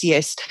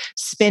Odysseus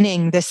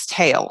spinning this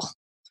tale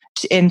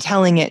in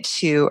telling it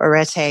to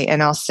Arete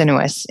and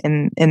Alcinous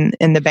in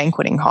the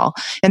banqueting hall?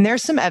 And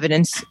there's some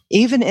evidence,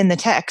 even in the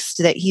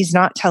text, that he's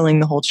not telling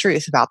the whole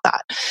truth about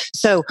that.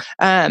 So,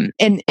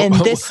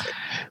 this...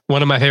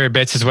 One of my favorite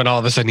bits is when all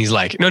of a sudden he's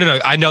like, no,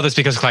 I know this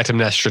because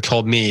Clytemnestra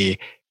told me.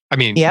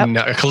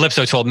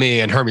 Calypso told me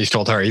and Hermes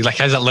told her. He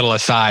has that little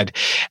aside.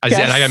 And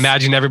I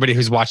imagine everybody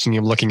who's watching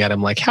him looking at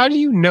him like, how do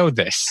you know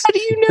this? How do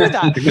you know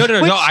that?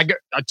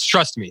 No,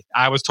 trust me.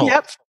 I was told.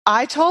 Yep.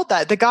 I told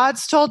that. The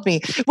gods told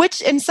me,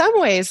 which in some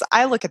ways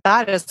I look at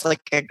that as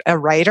like a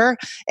writer,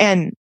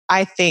 and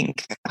I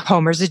think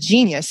Homer's a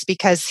genius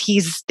because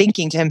he's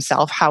thinking to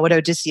himself, how would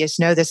Odysseus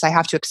know this? I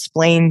have to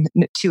explain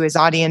to his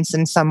audience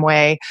in some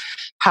way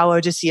how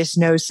Odysseus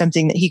knows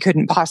something that he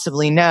couldn't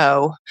possibly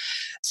know.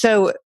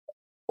 So,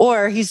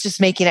 or he's just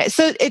making it.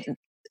 So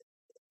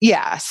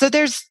so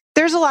there's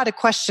a lot of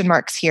question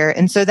marks here.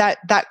 And so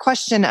that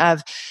question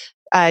of,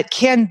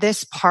 can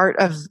this part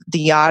of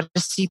the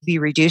Odyssey be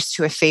reduced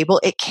to a fable?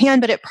 It can,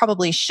 but it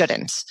probably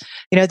shouldn't.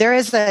 There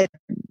is a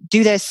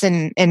do this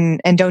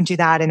and don't do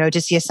that, and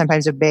Odysseus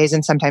sometimes obeys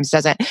and sometimes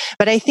doesn't.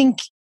 But I think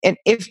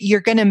if you're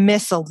going to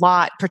miss a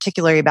lot,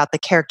 particularly about the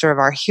character of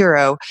our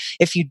hero,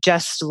 if you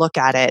just look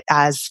at it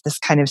as this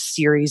kind of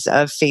series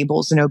of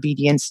fables and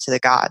obedience to the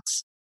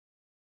gods.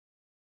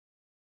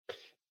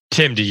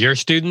 Tim, do your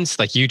students,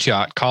 like you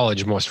taught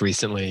college most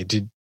recently,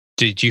 did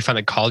you find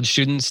that college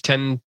students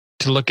tend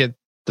to look at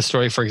the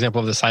story, for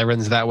example, of the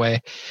sirens that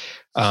way?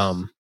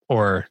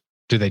 Or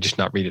do they just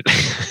not read it?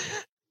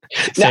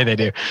 Say they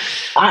do.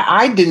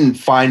 I didn't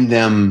find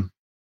them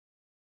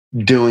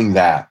doing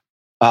that.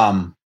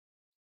 I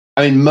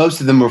mean,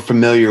 most of them were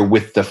familiar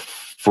with the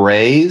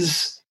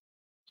phrase,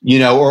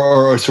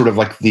 or sort of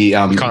like the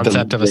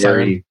concept of a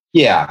siren.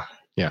 Yeah.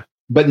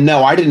 But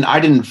no, I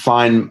didn't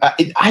find.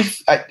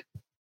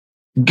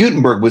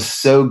 Gutenberg was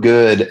still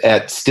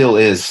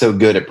is so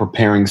good at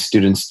preparing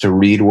students to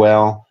read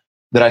well,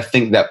 that I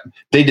think that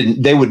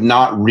they would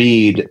not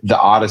read the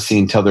Odyssey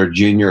until their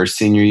junior or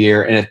senior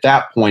year. And at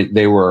that point,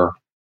 they were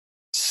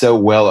so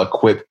well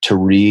equipped to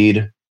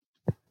read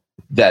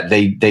that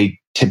they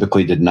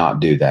typically did not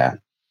do that.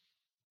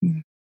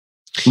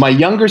 My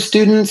younger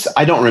students,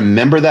 I don't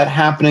remember that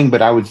happening,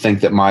 but I would think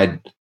that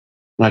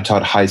when I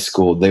taught high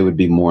school, they would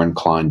be more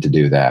inclined to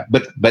do that.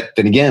 But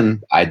then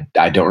again, I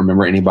don't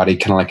remember anybody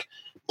kind of like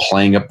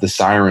playing up the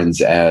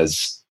sirens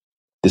as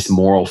this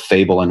moral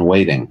fable in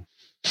waiting.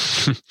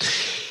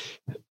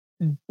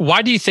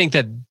 Why do you think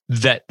that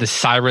the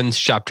sirens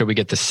chapter, we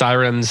get the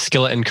sirens,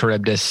 Scylla and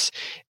Charybdis,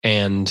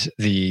 and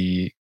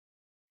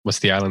what's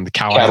the island? The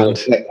Cow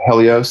Island?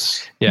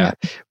 Helios. Yeah.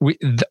 We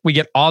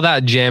get all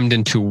that jammed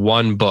into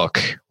one book,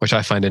 which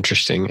I find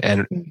interesting.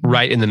 And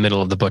right in the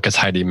middle of the book, as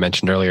Heidi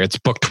mentioned earlier, it's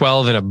book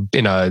 12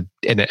 in an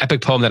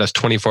epic poem that has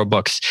 24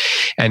 books.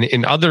 And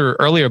in other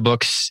earlier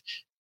books,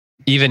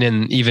 even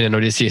in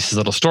Odysseus'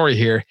 little story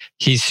here,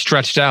 he's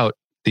stretched out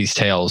these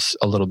tales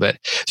a little bit.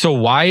 So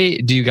why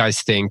do you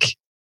guys think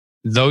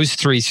those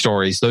three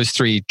stories, those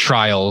three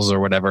trials or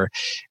whatever,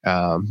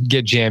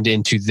 get jammed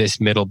into this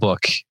middle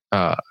book?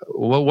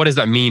 What does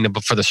that mean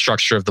for the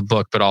structure of the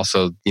book, but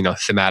also,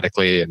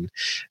 thematically? And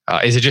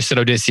is it just that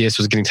Odysseus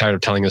was getting tired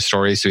of telling a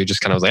story, so he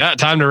just kind of was like,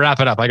 time to wrap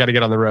it up. I got to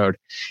get on the road.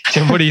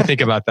 Tim, what do you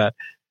think about that?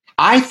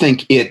 I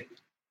think it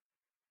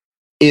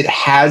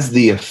has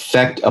the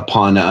effect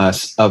upon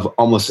us of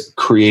almost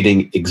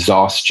creating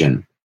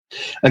exhaustion.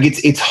 Like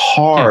it's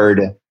hard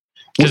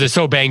because it's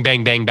so bang,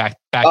 bang, bang, back to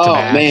back. Oh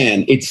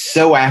man, it's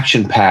so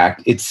action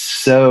packed. It's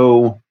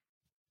so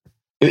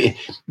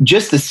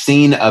just the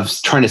scene of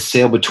trying to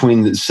sail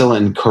between Scylla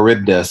and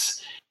Charybdis,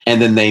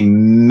 and then they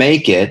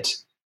make it.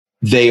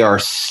 They are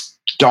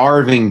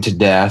starving to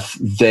death.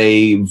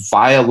 They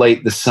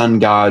violate the sun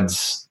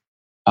god's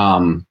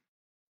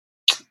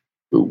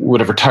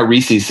whatever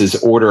Tiresias'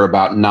 order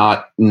about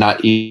not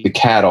eating the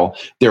cattle.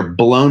 They're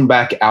blown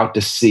back out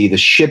to sea. The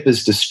ship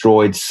is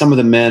destroyed. Some of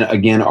the men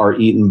again are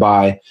eaten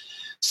by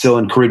Scylla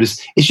and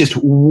Charybdis. It's just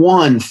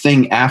one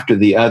thing after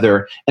the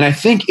other. And I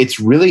think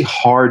it's really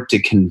hard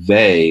to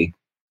convey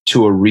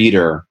to a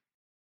reader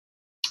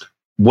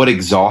what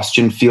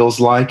exhaustion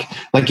feels like.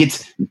 Like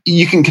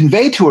you can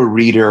convey to a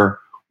reader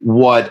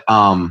what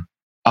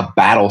a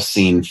battle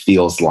scene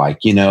feels like,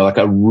 like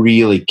a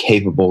really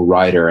capable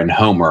writer, and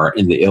Homer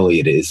in the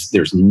Iliad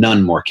there's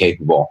none more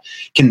capable,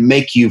 can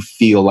make you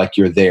feel like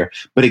you're there.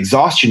 But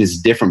exhaustion is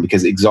different,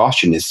 because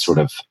exhaustion is sort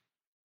of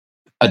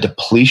a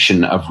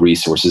depletion of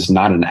resources,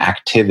 not an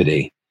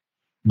activity.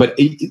 But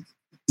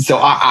so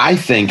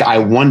I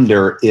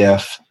wonder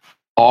if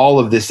all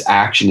of this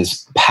action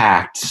is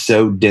packed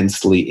so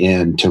densely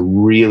in to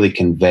really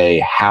convey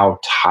how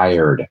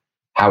tired,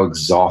 how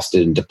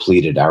exhausted and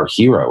depleted our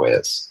hero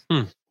is.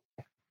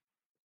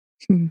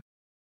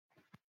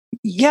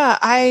 Yeah,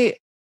 I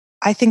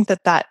think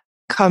that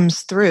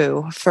comes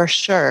through for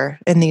sure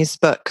in these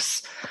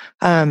books.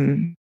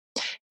 And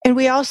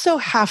we also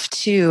have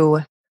to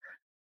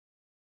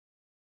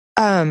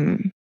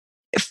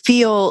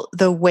feel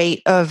the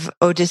weight of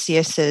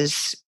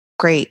Odysseus's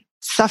great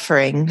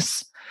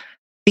sufferings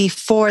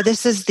before. I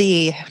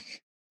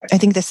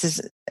think this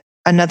is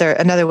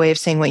another way of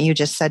saying what you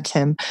just said,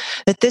 Tim,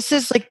 that this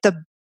is like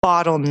the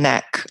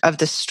bottleneck of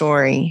the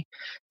story.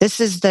 This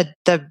is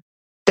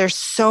there's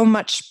so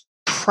much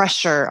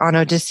pressure on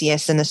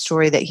Odysseus in the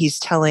story that he's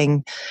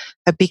telling,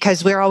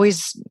 because we're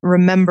always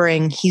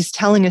remembering he's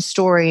telling a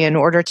story in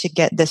order to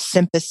get this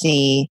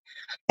sympathy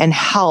and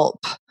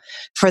help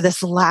for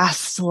this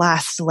last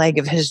leg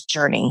of his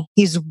journey.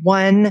 He's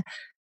one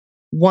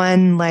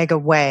leg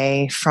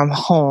away from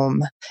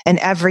home, and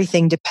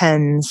everything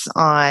depends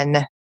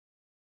on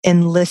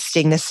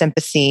enlisting the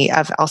sympathy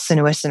of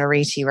Alcinous and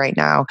Arete right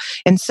now.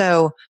 And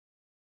so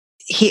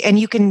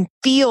you can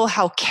feel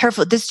how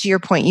careful, this to your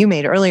point you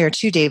made earlier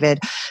too, David,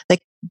 like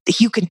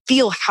you can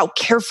feel how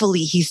carefully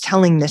he's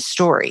telling this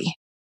story.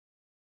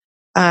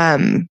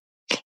 And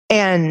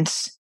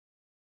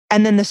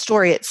then the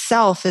story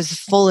itself is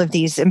full of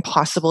these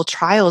impossible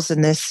trials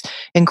and this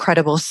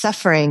incredible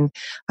suffering.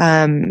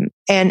 And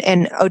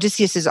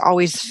Odysseus is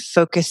always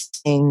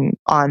focusing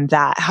on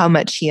that, how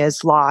much he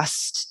has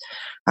lost.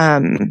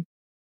 And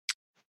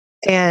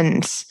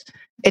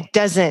it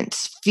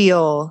doesn't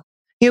feel,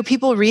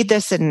 people read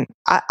this, and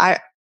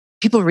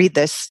people read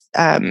this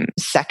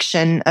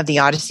section of the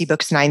Odyssey,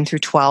 books 9 through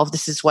 12.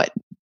 This is what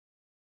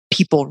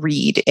people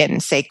read in,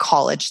 say,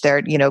 college,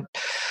 their,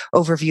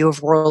 overview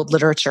of world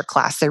literature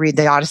class. They read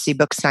the Odyssey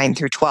books 9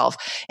 through 12,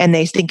 and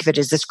they think of it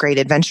as this great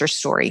adventure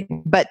story.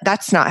 But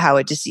that's not how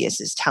Odysseus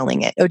is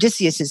telling it.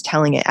 Odysseus is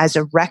telling it as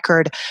a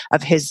record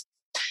of his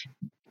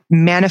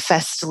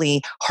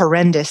manifestly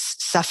horrendous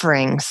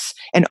sufferings,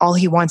 and all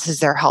he wants is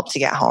their help to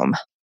get home.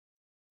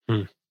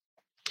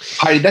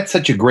 Heidi, that's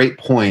such a great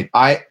point.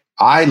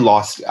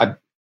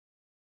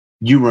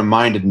 You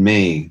reminded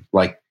me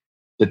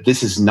that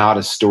this is not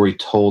a story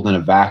told in a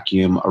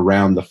vacuum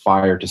around the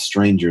fire to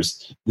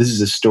strangers. This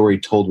is a story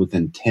told with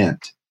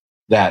intent,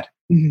 that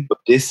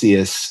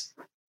Odysseus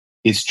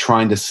is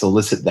trying to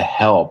solicit the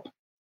help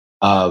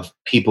of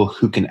people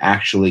who can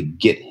actually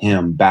get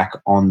him back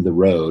on the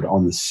road,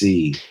 on the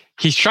sea.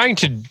 He's trying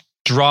to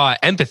draw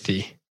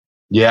empathy.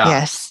 Yeah.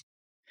 Yes.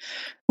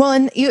 Well,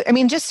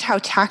 and just how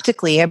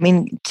tactically,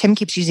 Tim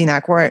keeps using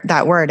that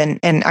word, and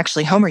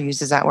actually Homer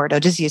uses that word.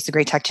 Odysseus, the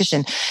great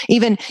tactician.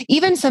 Even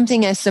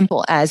something as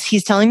simple as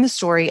he's telling the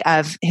story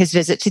of his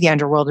visit to the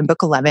underworld in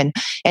book 11,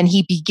 and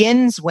he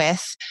begins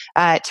with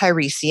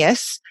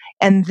Tiresias,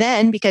 and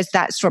then, because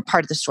that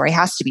part of the story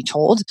has to be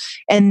told,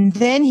 and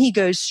then he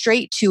goes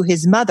straight to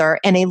his mother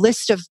and a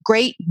list of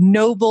great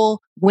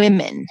noble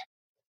women.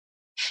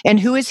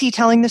 And who is he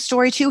telling the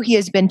story to? He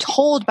has been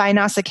told by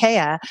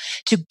Nausicaa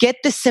to get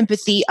the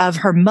sympathy of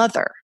her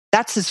mother.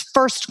 That's his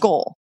first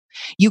goal.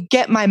 You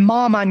get my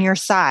mom on your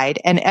side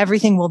and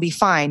everything will be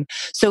fine.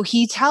 So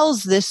he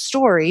tells this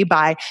story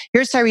by,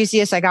 here's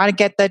Tiresias, I got to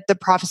get the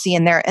prophecy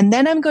in there. And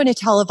then I'm going to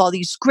tell of all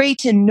these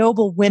great and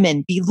noble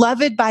women,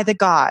 beloved by the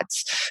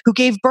gods, who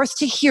gave birth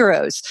to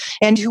heroes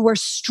and who were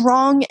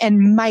strong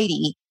and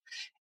mighty.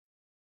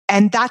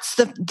 And that's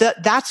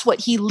that's what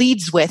he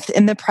leads with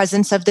in the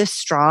presence of this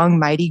strong,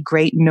 mighty,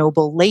 great,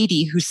 noble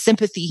lady whose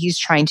sympathy he's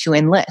trying to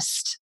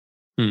enlist.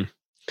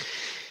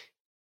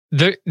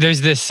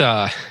 There's this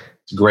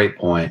great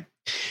point.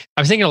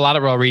 I was thinking a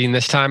lot while reading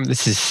this time.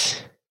 This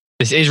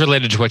is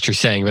related to what you're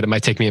saying, but it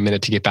might take me a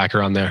minute to get back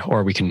around there,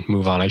 or we can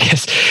move on, I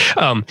guess.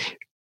 I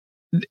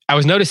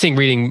was noticing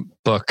reading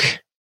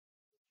book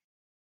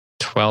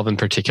 12 in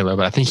particular,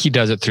 but I think he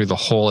does it through the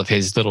whole of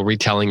his little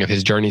retelling of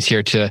his journeys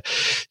here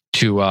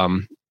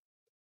I'm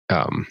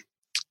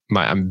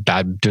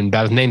doing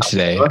bad with names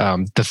today.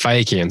 The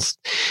Phaeacians.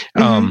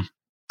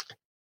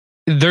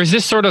 There's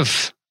this sort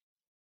of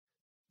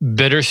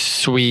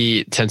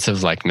bittersweet sense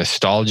of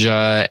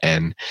nostalgia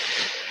and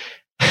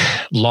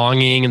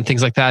longing and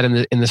things like that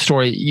in the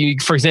story.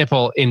 For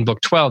example, in book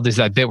 12, there's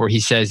that bit where he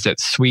says that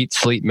sweet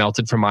sleep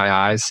melted from my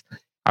eyes.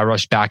 I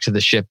rushed back to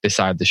the ship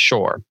beside the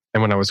shore.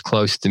 And when I was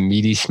close, the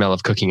meaty smell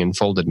of cooking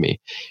enfolded me.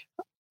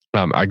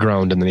 I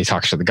groaned, and then he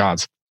talks to the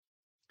gods.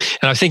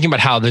 And I was thinking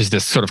about how there's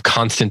this sort of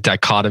constant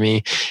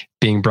dichotomy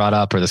being brought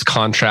up, or this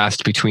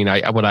contrast between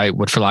what I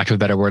would, for lack of a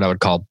better word, I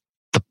would call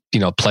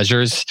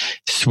pleasures,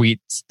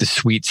 the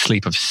sweet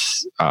sleep of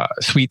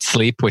sweet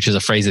sleep, which is a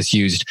phrase that's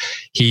he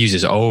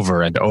uses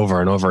over and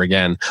over and over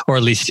again, or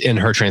at least in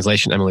her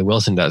translation, Emily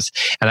Wilson does.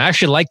 And I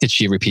actually like that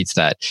she repeats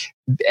that.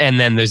 And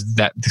then there's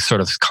that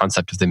sort of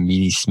concept of the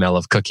meaty smell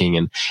of cooking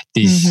and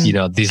these,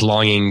 these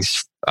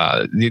longings,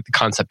 the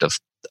concept of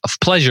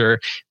pleasure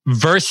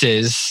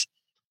versus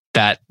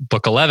that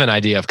book 11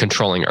 idea of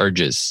controlling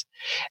urges.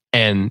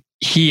 And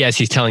he, as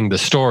he's telling the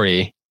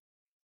story,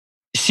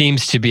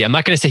 seems to be, I'm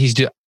not going to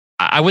say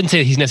I wouldn't say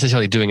that he's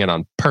necessarily doing it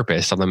on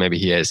purpose, although maybe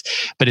he is,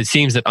 but it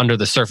seems that under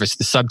the surface,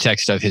 the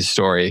subtext of his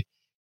story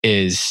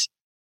is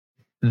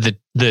the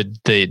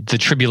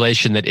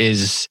tribulation that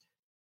is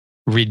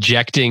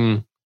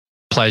rejecting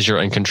pleasure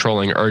and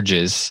controlling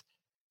urges,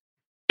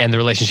 and the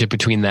relationship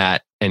between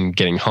that and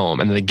getting home,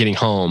 and then getting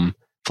home,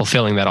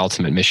 fulfilling that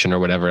ultimate mission or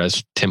whatever,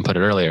 as Tim put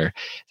it earlier,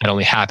 that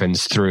only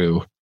happens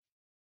through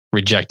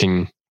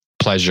rejecting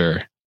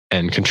pleasure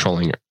and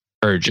controlling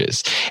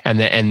urges.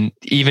 And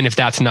even if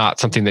that's not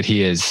something that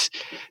he is,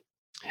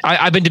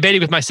 I've been debating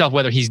with myself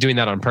whether he's doing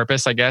that on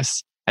purpose, I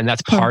guess. And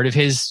that's part of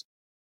his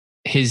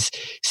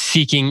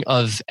seeking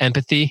of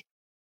empathy,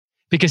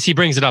 because he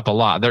brings it up a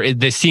lot.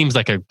 There seems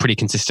like a pretty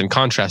consistent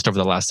contrast over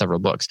the last several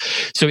books.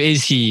 So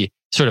is he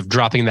sort of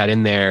dropping that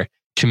in there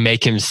to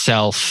make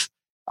himself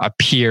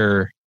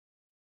appear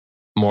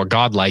more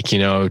godlike,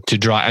 to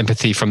draw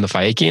empathy from the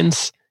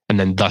Phaeacians and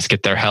then thus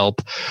get their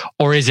help?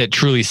 Or is it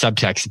truly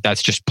subtext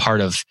that's just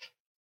part of,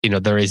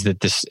 there is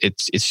that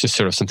it's just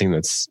sort of something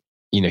that's,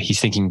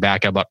 he's thinking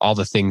back about all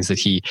the things that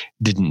he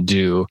didn't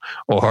do,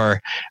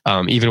 or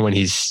even when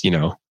he's,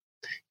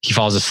 he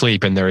falls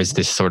asleep, and there is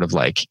this sort of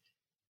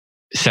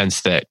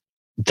sense that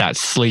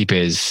sleep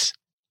is,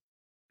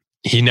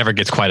 he never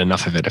gets quite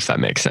enough of it, if that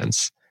makes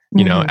sense.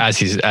 As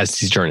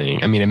he's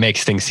journeying. I mean, it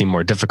makes things seem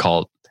more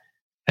difficult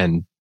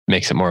and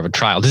makes it more of a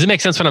trial. Does it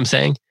make sense what I'm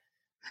saying?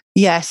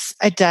 Yes,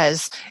 it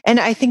does. And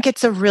I think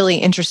it's a really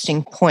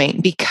interesting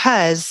point,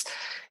 because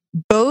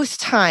both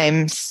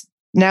times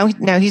now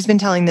he's been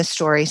telling this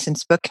story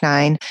since book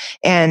 9,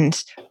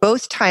 and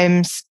both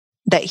times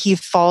that he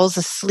falls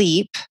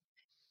asleep,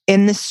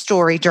 in the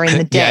story during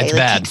the Yeah, day, it's like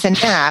bad. takes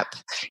a nap,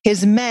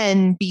 his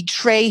men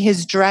betray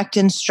his direct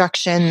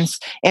instructions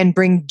and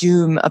bring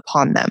doom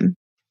upon them.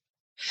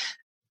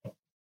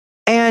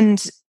 And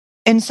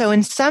so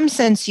in some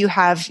sense, you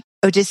have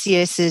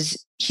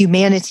Odysseus's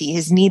humanity,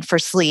 his need for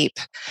sleep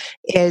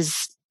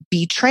is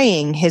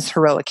betraying his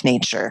heroic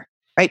nature,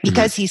 right?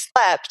 Because he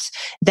slept,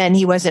 then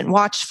he wasn't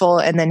watchful,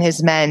 and then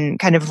his men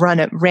kind of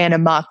ran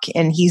amok,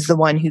 and he's the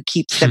one who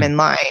keeps them in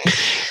line.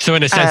 So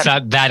in a sense,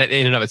 that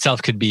in and of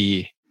itself could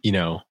be,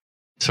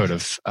 sort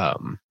of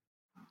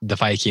the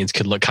Phaeacians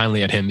could look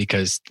kindly at him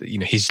because,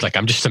 he's like,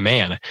 I'm just a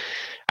man.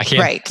 I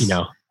can't, Right.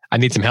 I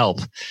need some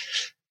help.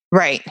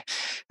 Right.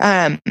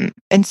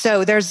 And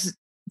so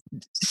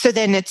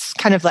then it's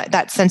kind of like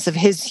that sense of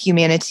his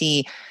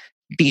humanity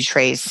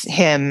betrays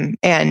him,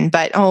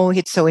 but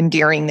it's so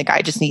endearing. The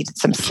guy just needed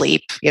some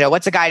sleep.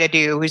 What's a guy to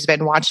do who's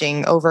been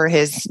watching over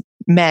his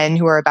men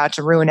who are about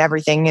to ruin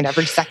everything in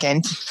every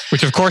second?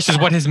 Which of course is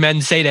what his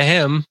men say to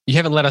him. You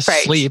haven't let us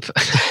sleep.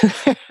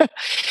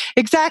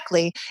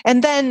 Exactly.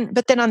 But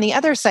then on the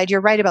other side,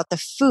 you're right about the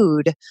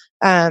food.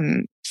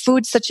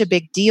 Food's such a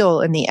big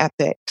deal in the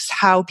epics.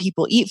 How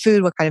people eat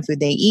food, what kind of food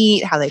they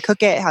eat, how they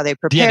cook it, how they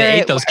prepare it. Yeah,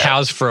 they ate those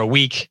cows for a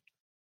week.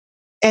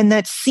 And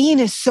that scene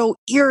is so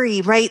eerie,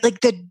 right?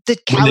 Like the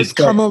cows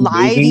come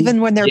alive even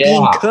when they're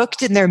being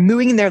cooked, and they're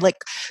moving and they're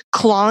like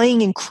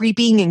clawing and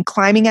creeping and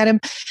climbing at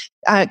him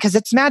because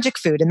it's magic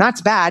food. And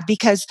that's bad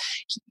because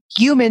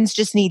humans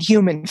just need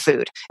human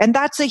food. And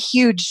that's a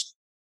huge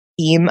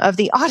theme of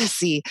the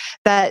Odyssey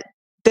that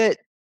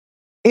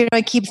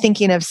I keep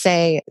thinking of,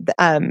 say,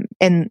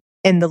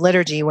 in the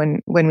liturgy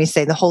when we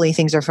say the holy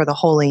things are for the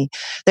holy.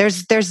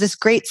 There's this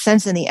great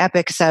sense in the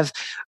epics of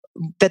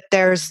that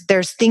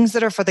there's things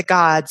that are for the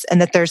gods and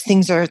that there's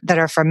things that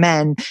are for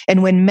men.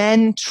 And when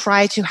men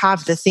try to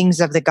have the things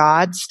of the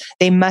gods,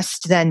 they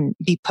must then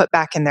be put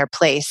back in their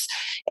place.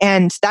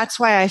 And that's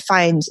why I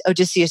find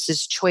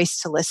Odysseus's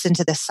choice to listen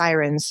to the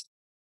sirens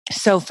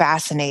so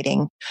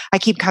fascinating. I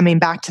keep coming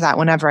back to that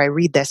whenever I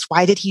read this.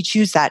 Why did he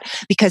choose that?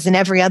 Because in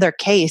every other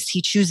case,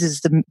 he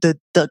chooses the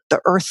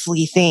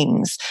earthly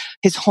things,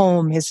 his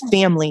home, his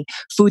family,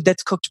 food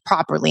that's cooked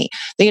properly.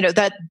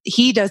 That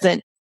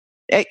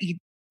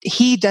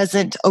he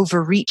doesn't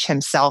overreach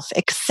himself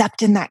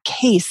except in that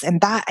case. And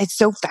that is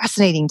so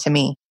fascinating to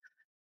me.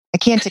 I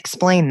can't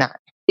explain that.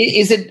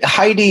 Is it,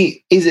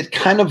 Heidi, is it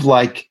kind of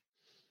like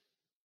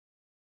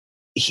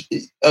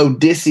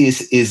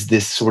Odysseus is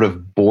this sort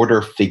of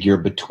border figure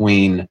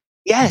between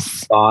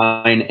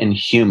divine and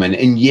human?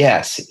 And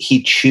yes,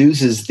 he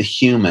chooses the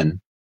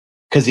human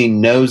because he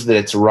knows that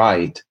it's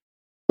right,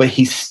 but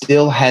he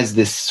still has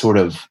this sort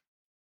of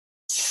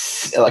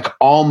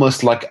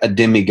almost like a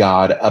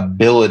demigod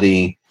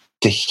ability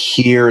to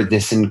hear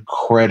this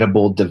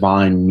incredible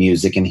divine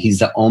music. And he's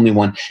the only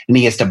one, and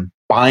he has to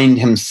bind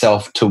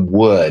himself to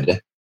wood.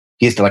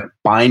 He has to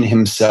bind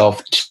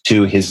himself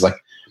to his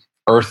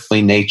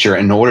earthly nature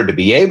in order to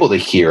be able to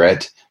hear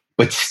it,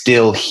 but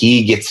still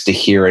he gets to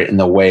hear it in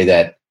the way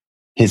that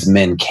his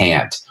men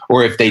can't.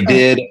 Or if they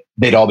did,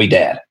 they'd all be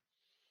dead.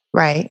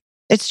 Right.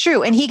 It's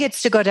true. And he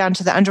gets to go down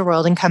to the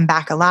underworld and come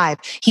back alive.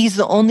 He's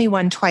the only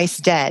one twice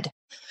dead.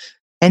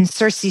 And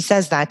Circe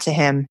says that to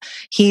him.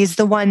 He's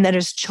the one that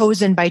is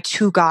chosen by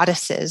two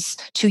goddesses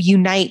to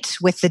unite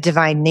with the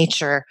divine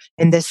nature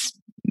in this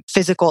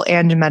physical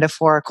and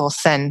metaphorical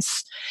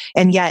sense.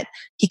 And yet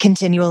he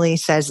continually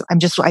says, I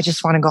just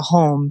want to go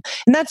home.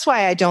 And that's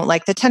why I don't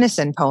like the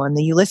Tennyson poem,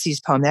 the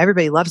Ulysses poem.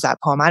 Everybody loves that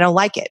poem. I don't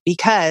like it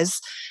because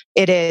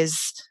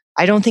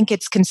I don't think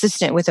it's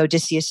consistent with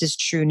Odysseus's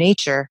true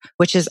nature,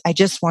 which is, I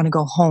just want to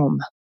go home.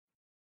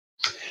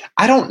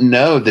 I don't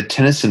know the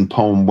Tennyson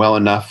poem well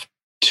enough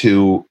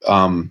to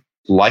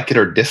like it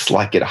or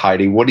dislike it,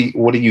 Heidi. What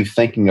are you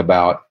thinking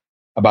about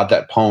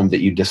that poem that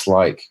you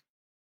dislike?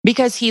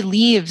 Because he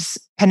leaves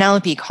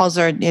Penelope, calls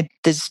her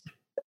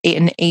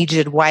an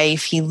aged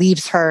wife. He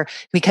leaves her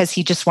because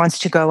he just wants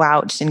to go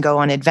out and go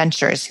on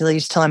adventures. He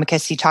leaves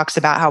Telemachus. He talks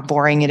about how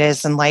boring it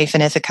is in life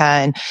in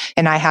Ithaca,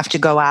 and I have to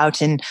go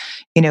out and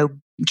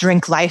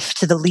drink life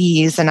to the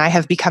lees, and I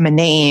have become a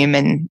name,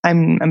 and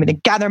I'm going to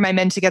gather my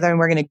men together, and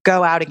we're going to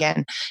go out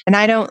again. And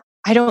I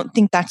don't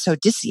think that's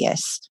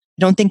Odysseus.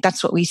 I don't think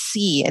that's what we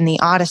see in the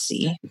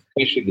Odyssey.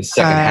 Especially the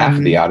second half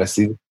of the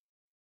Odyssey.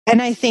 And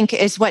I think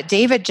is what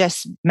David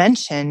just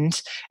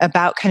mentioned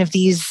about kind of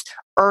these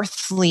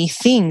earthly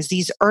things,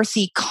 these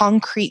earthy,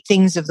 concrete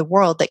things of the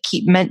world that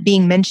keep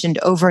being mentioned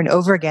over and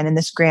over again in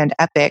this grand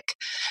epic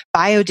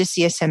by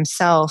Odysseus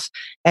himself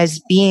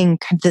as being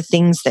kind of the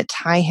things that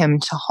tie him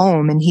to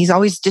home. And he's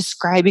always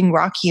describing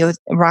rocky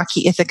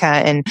Ithaca,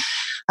 and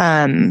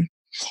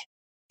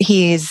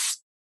he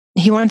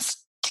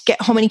wants to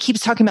get home, and he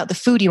keeps talking about the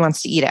food he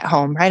wants to eat at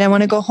home, right? I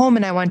want to go home,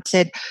 and I want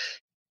to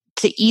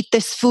eat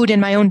this food in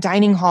my own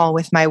dining hall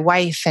with my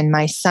wife and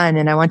my son,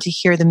 and I want to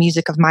hear the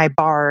music of my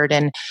bard.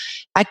 And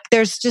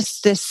there's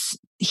just this,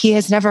 he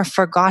has never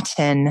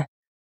forgotten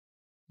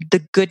the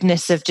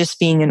goodness of just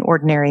being an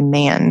ordinary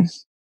man,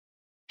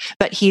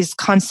 but he's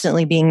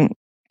constantly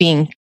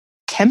being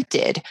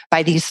tempted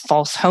by these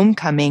false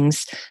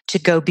homecomings to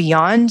go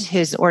beyond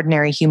his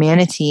ordinary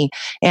humanity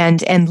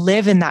and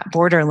live in that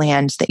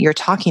borderland that you're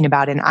talking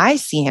about. And I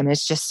see him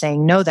as just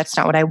saying, no, that's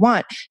not what I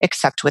want,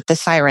 except with the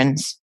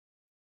sirens.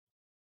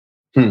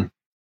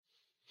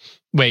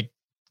 Wait,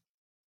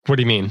 what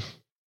do you mean?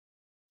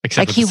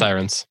 Except with the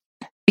sirens?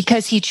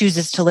 Because he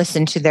chooses to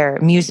listen to their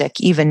music,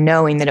 even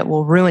knowing that it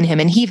will ruin him.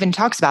 And he even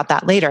talks about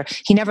that later.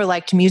 He never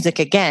liked music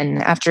again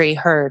after he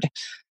heard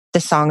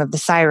the song of the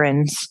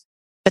sirens.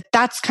 But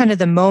that's kind of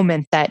the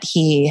moment that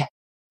he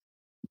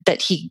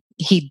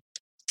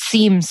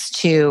seems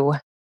to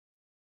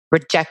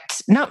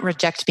not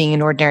reject being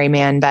an ordinary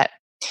man, but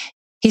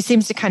he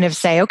seems to kind of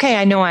say, okay,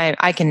 I know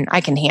I can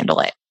handle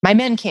it. My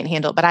men can't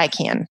handle it, but I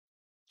can.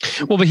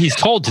 Well, but he's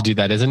told to do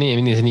that, isn't he? I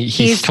mean,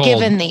 he's told,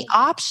 given the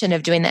option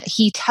of doing that.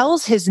 He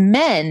tells his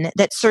men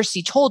that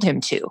Cersei told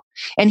him to.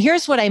 And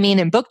here's what I mean.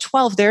 In book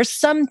 12, there's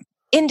some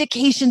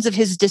indications of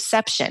his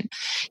deception.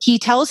 He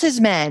tells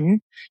his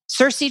men,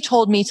 Cersei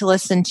told me to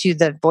listen to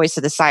the voice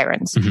of the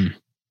sirens. Mm-hmm.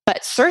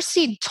 But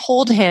Cersei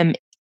told him,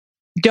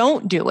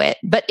 don't do it.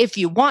 But if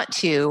you want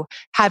to,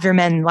 have your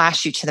men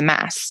lash you to the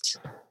mast.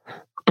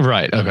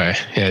 Right. Okay.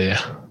 Yeah.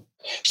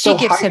 So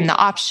he gives him the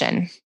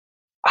option.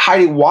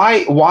 Heidi,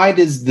 why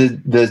does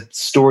the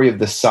story of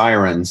the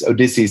sirens,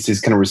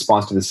 Odysseus' kind of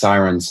response to the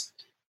sirens,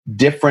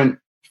 different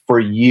for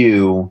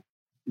you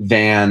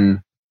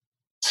than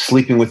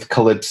sleeping with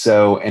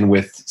Calypso and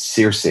with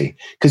Circe?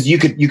 Because you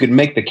could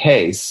make the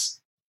case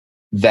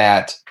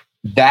that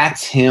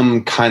that's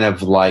him kind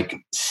of like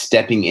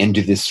stepping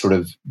into this sort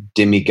of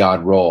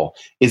demigod role.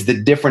 Is the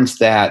difference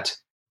that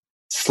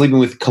sleeping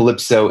with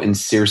Calypso and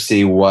Circe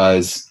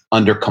was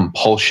under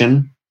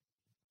compulsion?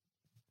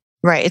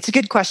 Right. It's a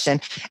good question.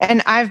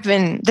 And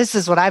this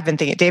is what I've been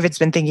thinking. David's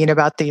been thinking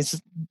about this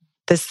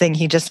thing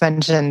he just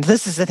mentioned.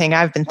 This is the thing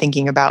I've been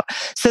thinking about.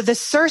 So the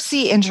Circe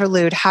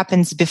interlude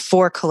happens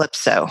before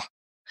Calypso,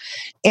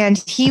 and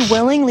he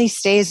willingly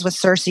stays with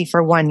Circe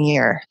for 1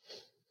 year.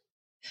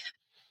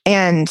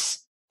 And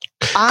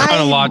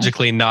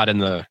chronologically, not in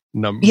the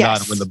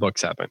not when the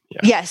books happen. Yeah.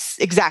 Yes,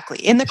 exactly.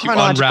 In the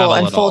chronological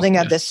unfolding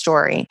of this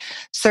story,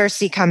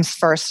 Circe comes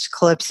first,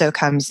 Calypso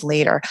comes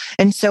later.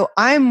 And so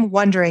I'm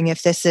wondering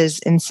if this is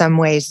in some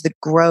ways the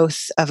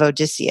growth of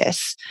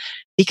Odysseus,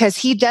 because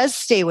he does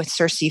stay with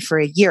Circe for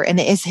a year, and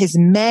it is his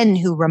men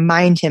who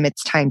remind him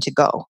it's time to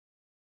go.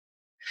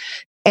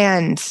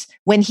 And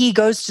when he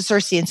goes to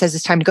Circe and says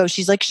it's time to go,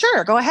 she's like,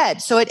 sure, go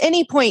ahead. So at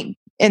any point,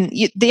 and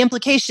the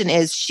implication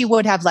is she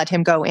would have let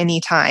him go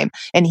anytime,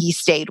 and he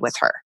stayed with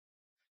her.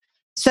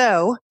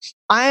 So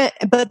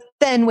but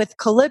then with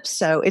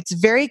Calypso, it's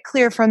very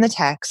clear from the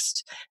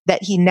text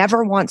that he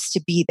never wants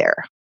to be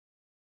there.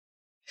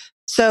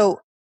 So,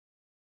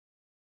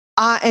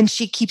 and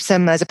she keeps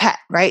him as a pet,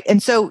 right?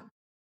 And so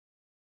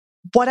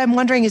what I'm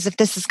wondering is if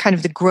this is kind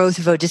of the growth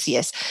of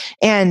Odysseus,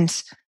 and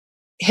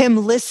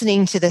him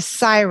listening to the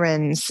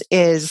sirens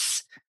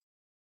is,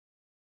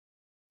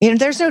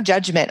 there's no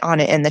judgment on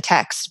it in the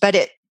text, but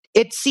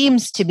it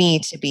seems to me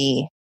to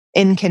be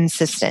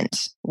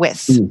inconsistent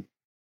with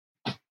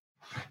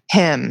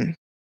him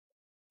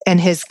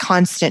and his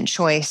constant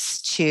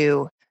choice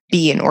to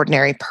be an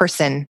ordinary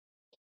person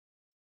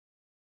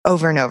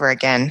over and over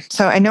again.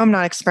 So I know I'm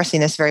not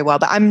expressing this very well,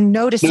 but I'm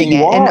noticing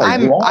it.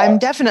 And I'm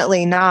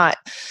definitely not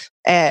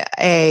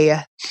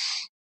I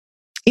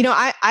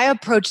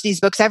approach these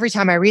books every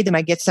time I read them,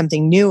 I get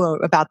something new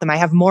about them. I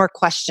have more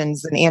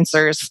questions than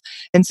answers.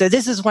 And so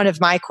this is one of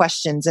my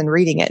questions in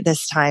reading it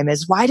this time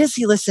is, why does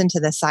he listen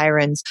to the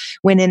sirens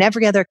when in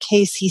every other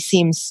case he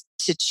seems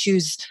to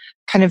choose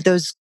kind of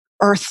those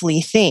earthly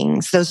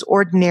things, those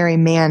ordinary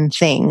man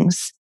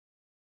things?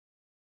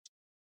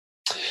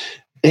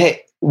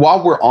 Hey,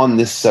 while we're on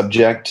this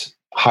subject,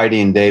 Heidi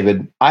and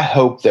David, I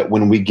hope that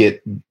when we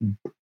get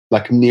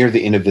like near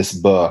the end of this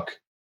book,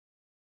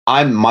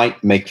 I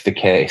might make the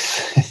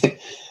case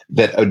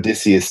that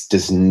Odysseus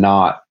does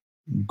not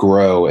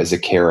grow as a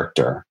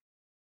character.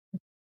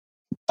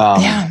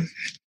 I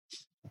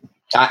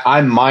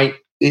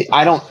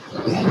don't.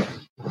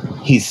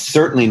 He's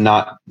certainly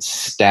not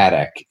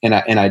static, and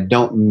I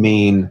don't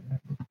mean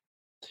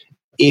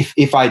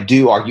if I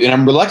do argue, and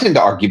I'm reluctant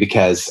to argue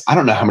because I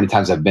don't know how many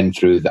times I've been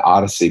through the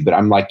Odyssey, but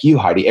I'm like you,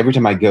 Heidi. Every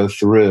time I go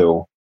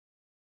through,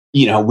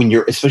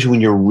 especially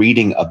when you're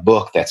reading a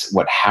book that's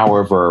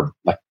however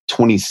like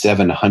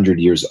 2,700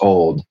 years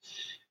old,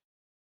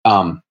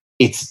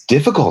 it's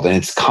difficult and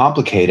it's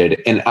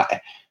complicated.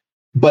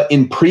 But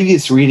in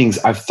previous readings,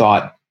 I've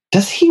thought,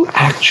 does he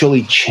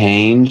actually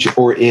change,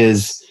 or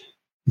is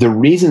the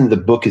reason the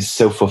book is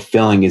so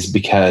fulfilling is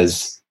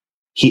because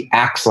he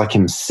acts like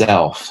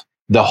himself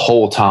the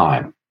whole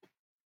time.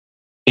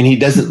 And he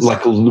doesn't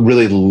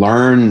really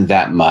learn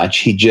that much.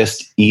 He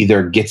just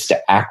either gets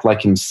to act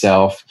like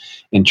himself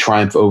and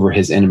triumph over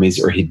his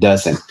enemies, or he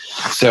doesn't.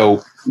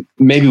 So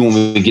maybe when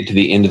we get to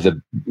the end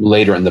of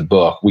later in the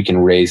book, we can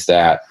raise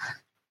that.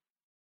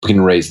 We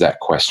can raise that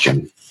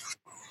question.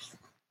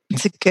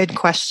 It's a good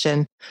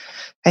question.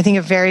 I think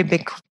a very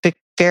big,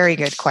 very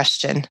good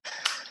question.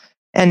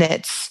 And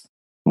it's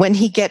when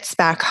he gets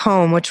back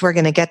home, which we're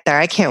going to get there,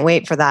 I can't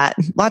wait for that.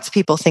 Lots of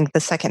people think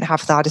the second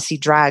half of the Odyssey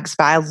drags,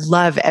 but I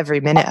love every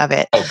minute of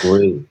it. I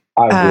agree.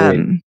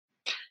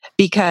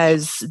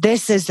 Because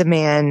this is the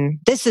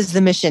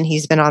mission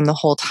he's been on the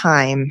whole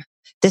time.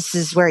 This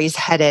is where he's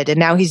headed. And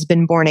now he's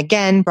been born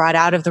again, brought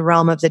out of the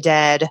realm of the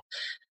dead.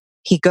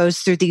 He goes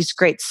through these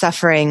great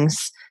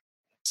sufferings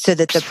so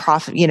that the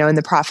prophet, and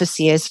the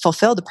prophecy is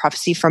fulfilled. The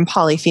prophecy from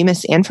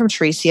Polyphemus and from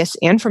Tiresias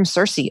and from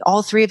Circe,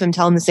 all three of them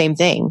tell him the same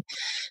thing.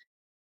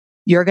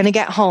 You're going to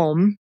get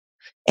home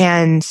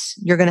and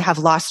you're going to have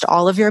lost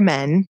all of your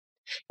men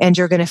and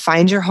you're going to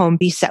find your home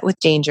beset with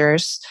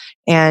dangers.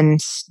 And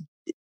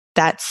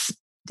that's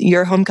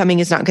your homecoming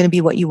is not going to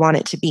be what you want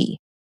it to be.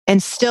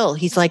 And still,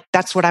 he's like,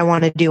 that's what I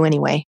want to do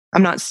anyway.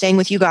 I'm not staying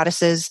with you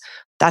goddesses.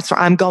 That's where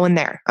I'm going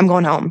there. I'm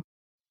going home.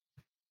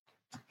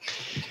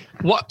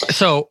 What?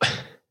 So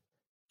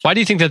why do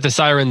you think that the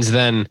sirens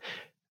then,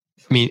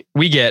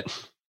 we get,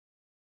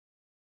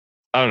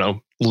 I don't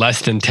know,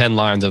 less than 10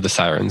 lines of the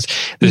sirens.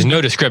 There's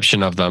no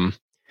description of them.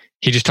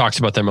 He just talks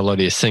about their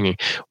melodious singing.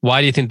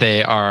 Why do you think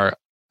they are,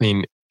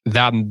 them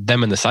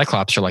and the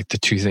Cyclops are like the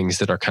two things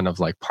that are kind of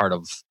like part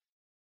of,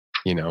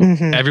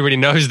 everybody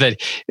knows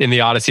that in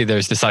the Odyssey,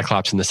 there's the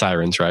Cyclops and the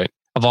sirens, right?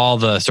 Of all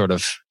the sort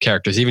of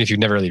characters, even if you've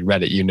never really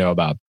read it, you know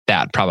about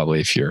that probably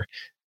if you're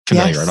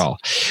familiar at all.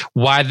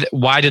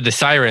 Why did the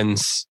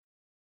sirens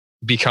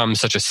become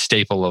such a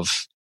staple of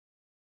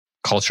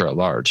culture at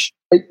large?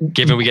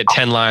 Given we get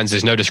 10 lines,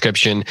 there's no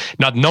description.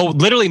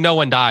 Literally no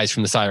one dies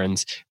from the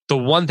sirens. The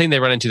one thing they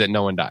run into that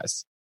no one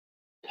dies.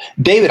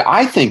 David,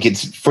 I think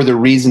it's for the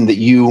reason that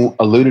you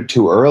alluded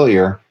to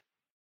earlier.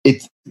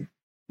 It's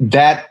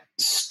that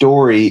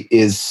story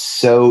is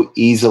so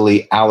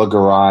easily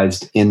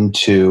allegorized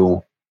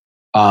into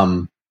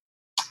kind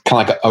of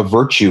like a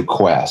virtue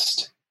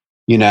quest,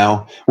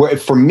 where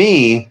for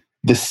me,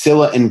 the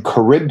Scylla and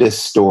Charybdis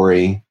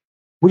story,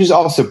 which is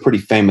also pretty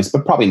famous,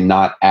 but probably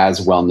not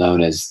as well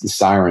known as the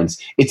sirens,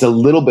 it's a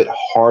little bit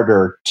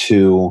harder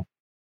to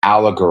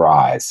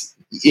allegorize.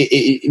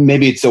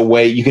 Maybe it's a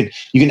way you can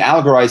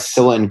allegorize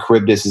Scylla and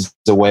Charybdis as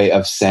a way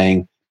of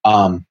saying,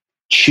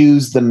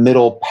 choose the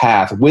middle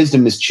path.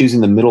 Wisdom is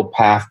choosing the middle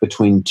path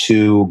between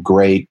two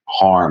great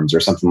harms or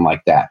something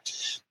like that.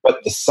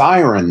 But the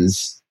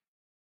sirens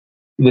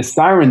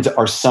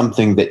are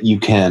something that you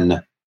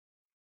can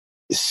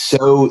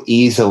so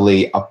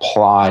easily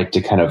apply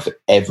to kind of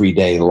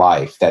everyday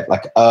life, that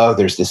like, oh,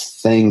 there's this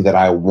thing that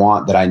I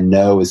want that I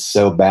know is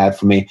so bad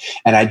for me.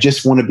 And I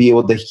just want to be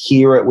able to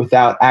hear it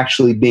without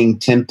actually being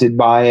tempted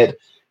by it.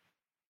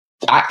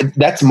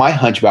 That's my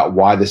hunch about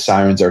why the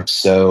sirens are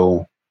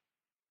so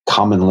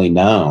commonly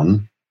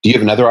known. Do you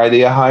have another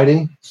idea,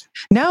 Heidi?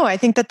 No, I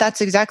think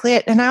that's exactly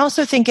it. And I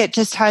also think it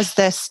just has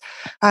this,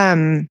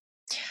 it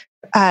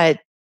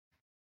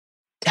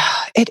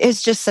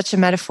is just such a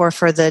metaphor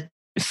for the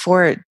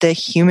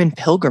human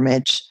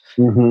pilgrimage,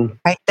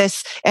 right?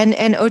 This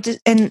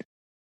and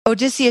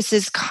Odysseus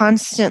is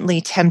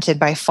constantly tempted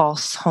by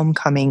false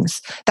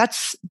homecomings.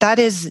 That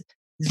is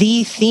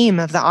the theme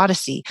of the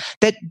Odyssey.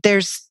 That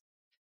there's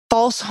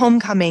false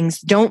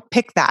homecomings. Don't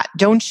pick that.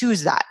 Don't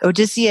choose that.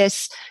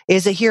 Odysseus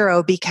is a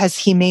hero because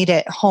he made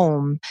it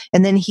home,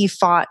 and then he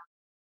fought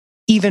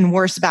even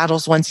worse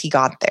battles once he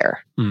got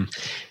there.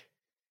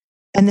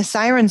 And the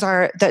sirens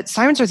are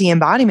the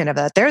embodiment of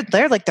that.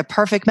 They're like the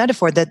perfect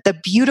metaphor. That the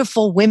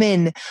beautiful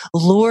women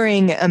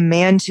luring a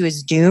man to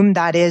his doom.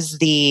 That is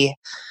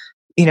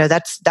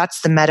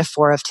that's the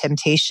metaphor of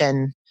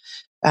temptation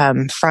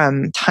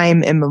from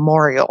time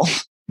immemorial.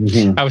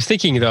 I was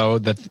thinking though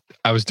that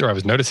I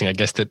was noticing, I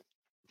guess, that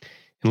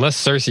unless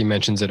Circe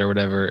mentions it or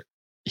whatever,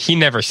 he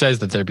never says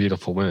that they're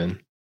beautiful women.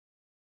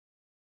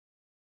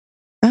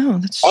 Oh,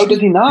 that's true. Oh,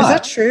 did he not? Is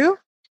that true?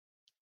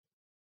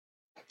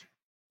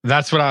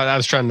 That's what I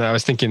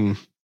was thinking.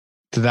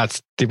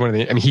 That's one of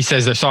the. He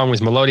says their song was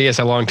melodious.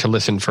 I long to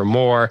listen for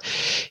more.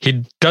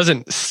 He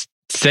doesn't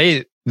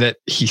say that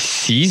he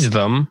sees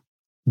them.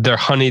 Their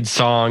honeyed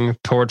song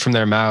poured from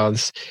their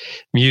mouths.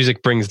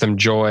 Music brings them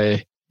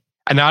joy.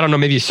 And I don't know.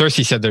 Maybe Circe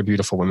said they're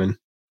beautiful women.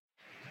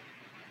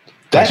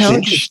 That's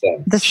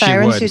interesting. The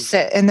sirens who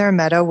sit in their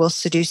meadow will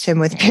seduce him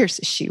with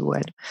pierces. She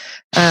would.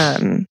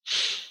 No,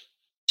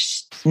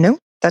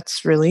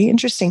 that's really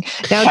interesting.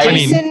 Now,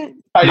 Jason.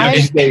 I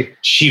just say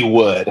she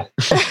would.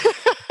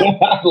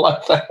 I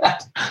love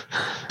that.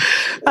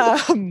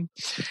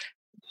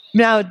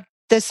 Now,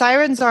 the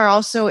sirens are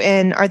also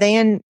are they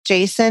in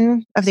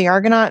Jason of the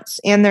Argonauts,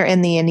 and they're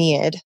in the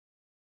Aeneid?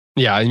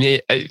 Yeah,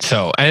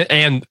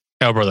 and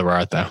El Brother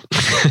Barata.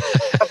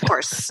 Of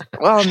course.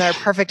 Well, and they're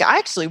perfect.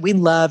 We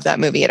love that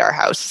movie at our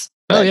house.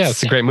 Oh yeah,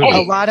 it's a great movie.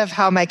 A lot of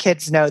how my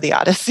kids know the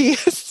Odyssey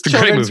is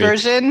children's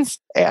versions.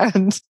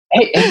 And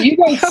hey, have you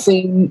guys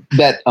seen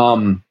that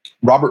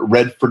Robert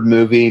Redford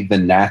movie, The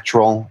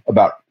Natural?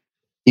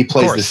 He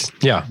plays this.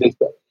 Yeah.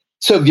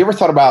 So have you ever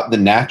thought about The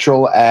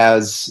Natural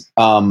as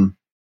the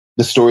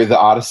story of the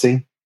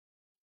Odyssey?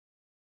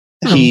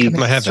 I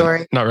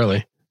haven't. Not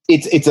really.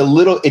 it's a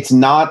little, it's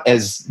not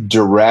as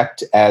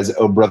direct as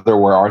 "Oh Brother,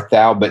 Where Art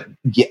Thou," but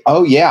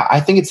I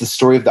think it's the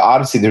story of the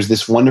Odyssey. There's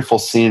this wonderful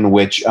scene in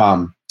which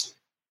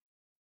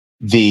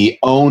the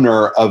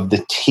owner of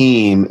the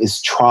team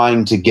is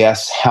trying to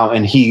guess how,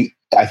 and he,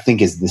 I think,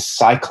 is the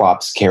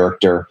Cyclops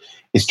character,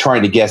 is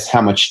trying to guess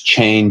how much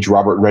change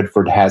Robert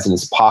Redford has in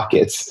his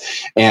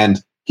pockets.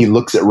 And he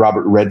looks at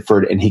Robert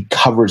Redford and he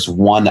covers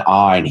one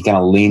eye and he kind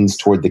of leans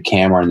toward the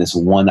camera and this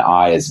one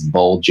eye is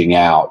bulging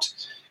out.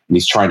 And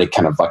he's trying to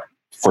kind of like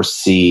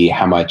foresee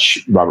how much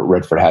Robert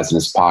Redford has in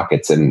his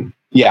pockets. And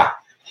yeah.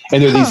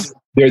 And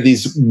there are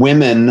these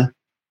women.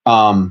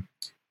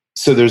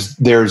 So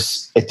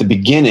there's at the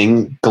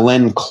beginning,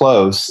 Glenn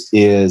Close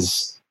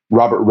is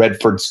Robert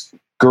Redford's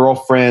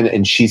girlfriend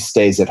and she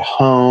stays at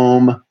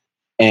home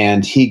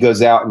and he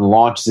goes out and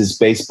launches his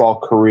baseball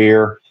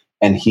career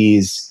and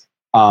he's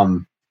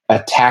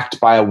attacked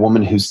by a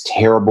woman who's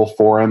terrible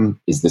for him.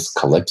 Is this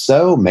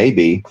Calypso?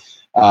 Maybe.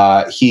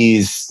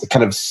 He's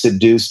kind of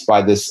seduced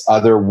by this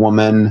other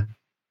woman,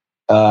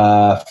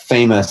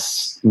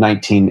 famous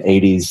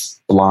 1980s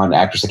blonde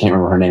actress. I can't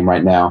remember her name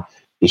right now.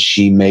 Is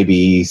she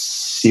maybe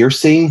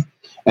Circe? And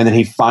then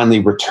he finally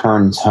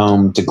returns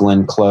home to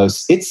Glenn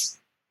Close. It's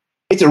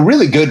a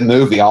really good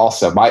movie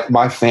also.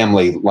 My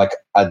family like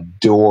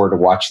adored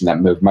watching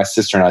that movie. My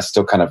sister and I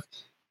still kind of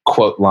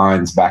quote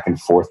lines back and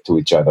forth to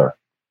each other.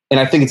 And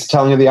I think it's a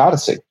telling of the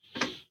Odyssey.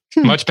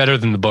 Much better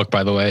than the book,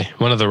 by the way.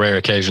 One of the rare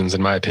occasions,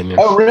 in my opinion.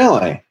 Oh,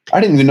 really? I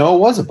didn't even know it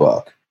was a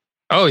book.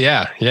 Oh,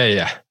 yeah.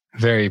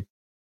 Very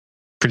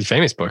pretty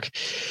famous book.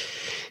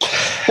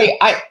 Hey,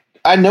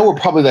 I know we're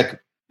probably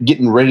like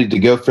getting ready to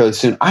go fairly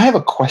soon. I have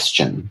a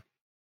question.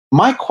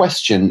 My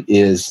question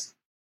is,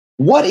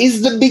 what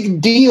is the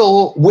big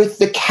deal with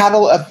the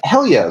cattle of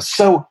Helios?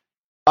 So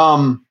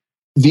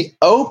the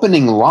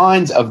opening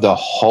lines of the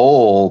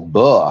whole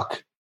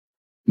book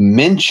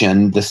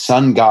mention the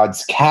sun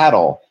god's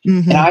cattle.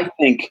 Mm-hmm. And I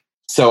think,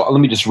 so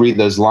let me just read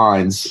those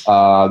lines.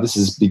 This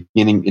is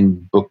beginning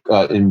in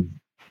in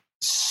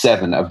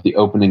 7 of the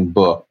opening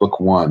book, book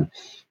 1.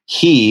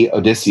 He,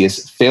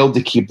 Odysseus, failed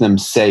to keep them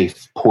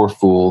safe, poor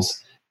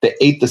fools. They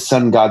ate the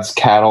sun god's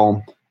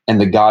cattle and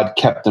the god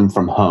kept them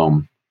from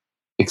home,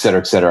 et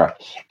cetera, et cetera.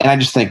 And I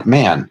just think,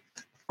 man,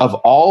 of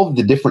all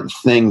the different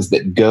things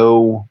that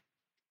go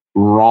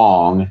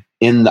wrong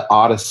in the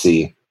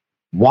Odyssey,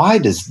 why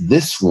does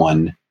this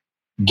one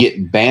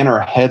get banner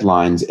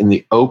headlines in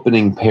the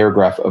opening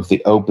paragraph of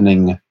the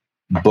opening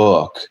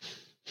book?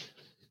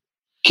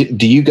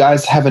 Do you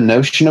guys have a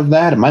notion of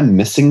that? Am I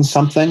missing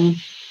something?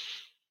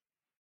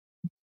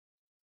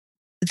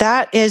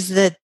 That is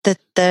the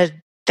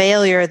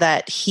failure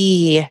that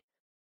he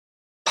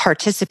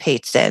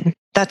participates in.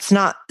 That's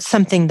not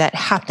something that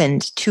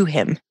happened to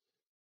him.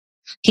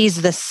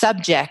 He's the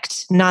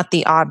subject, not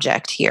the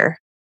object here.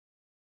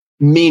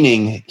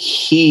 Meaning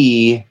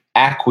he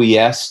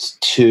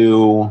acquiesced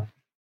to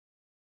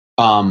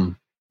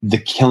the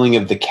killing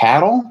of the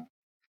cattle?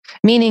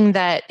 Meaning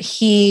that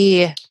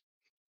he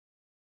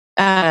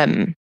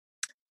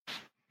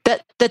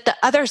that the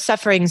other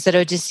sufferings that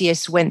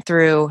Odysseus went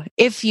through,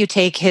 if you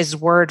take his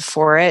word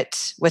for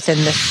it within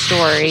the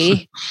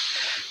story,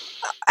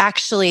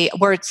 actually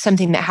were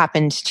something that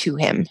happened to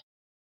him,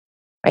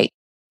 right?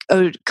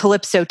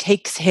 Calypso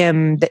takes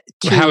him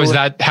to... How is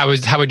that? How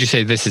would you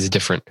say this is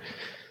different?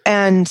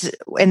 And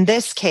in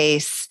this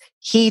case,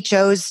 he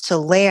chose to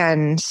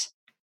land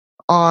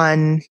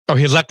on... Oh,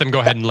 he let them go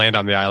ahead and land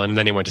on the island, and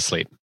then he went to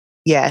sleep.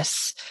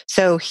 Yes.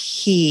 So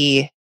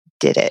he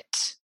did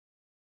it.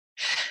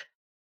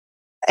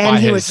 And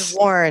he was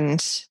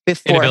warned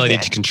before. Inability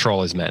to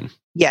control his men.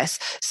 Yes.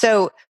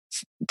 So,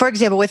 for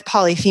example, with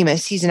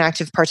Polyphemus, he's an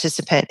active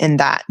participant in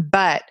that,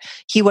 but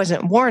he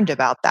wasn't warned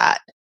about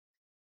that.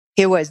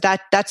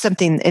 That's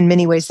something in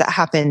many ways that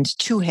happened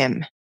to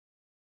him.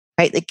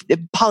 Right? Like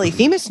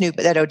Polyphemus knew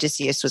that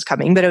Odysseus was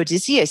coming, but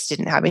Odysseus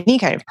didn't have any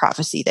kind of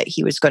prophecy that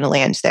he was going to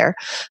land there.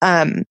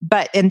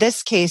 But in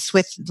this case,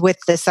 with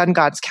the sun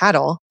god's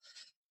cattle,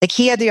 like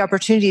he had the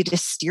opportunity to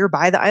steer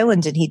by the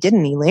island and he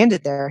didn't. He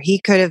landed there. He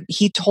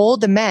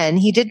told the men,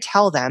 he did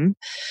tell them,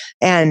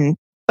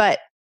 but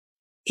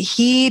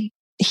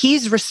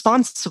he's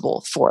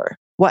responsible for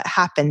what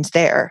happened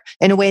there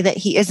in a way that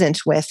he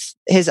isn't with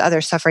his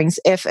other sufferings,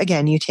 if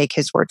again you take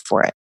his word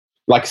for it.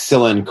 Like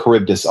Scylla and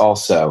Charybdis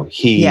also.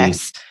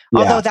 Yes. Yeah.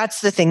 Although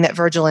that's the thing that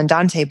Virgil and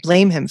Dante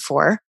blame him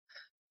for.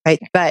 Right.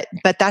 But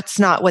that's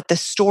not what the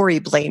story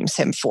blames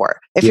him for.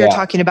 If you're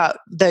talking about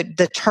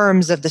the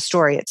terms of the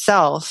story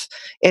itself,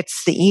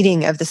 it's the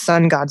eating of the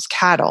sun god's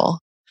cattle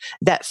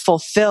that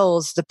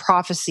fulfills the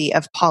prophecy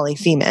of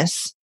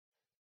Polyphemus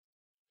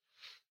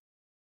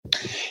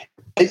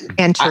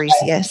and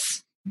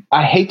Tiresias.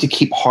 I hate to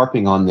keep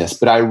harping on this,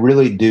 but I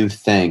really do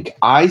think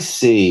I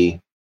see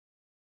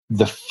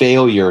the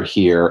failure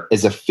here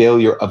as a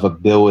failure of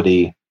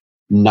ability,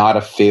 not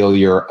a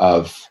failure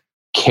of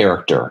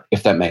character,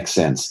 if that makes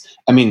sense.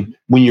 I mean,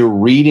 when you're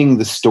reading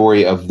the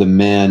story of the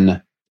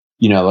men,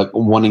 like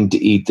wanting to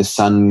eat the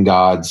sun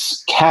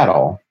god's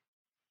cattle,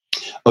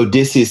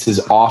 Odysseus is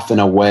off and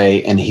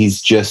away and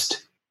he's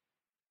just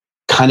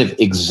kind of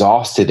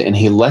exhausted, and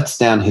he lets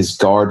down his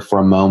guard for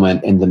a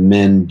moment, and the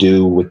men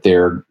do what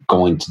they're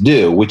going to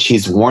do, which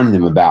he's warned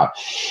them about.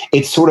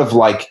 It's sort of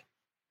like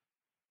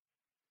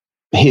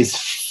his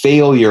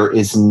failure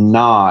is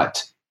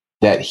not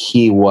that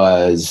he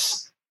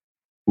was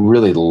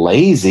really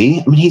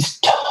lazy. I mean, he's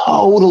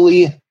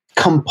totally,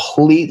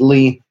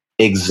 completely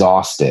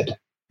exhausted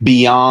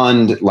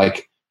beyond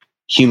like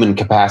human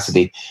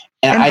capacity.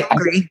 And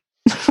hungry.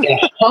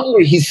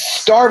 Hungry. He's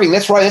starving.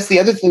 That's right. That's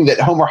the other thing that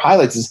Homer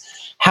highlights is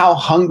how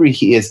hungry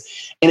he is.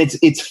 And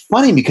it's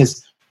funny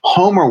because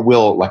Homer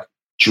will like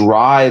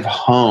drive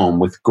home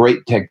with great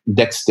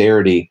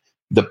dexterity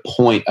the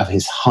point of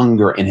his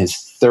hunger and his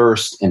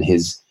thirst and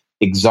his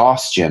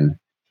exhaustion.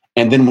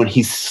 And then when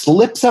he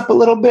slips up a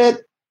little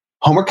bit,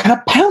 Homer kind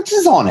of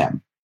pounces on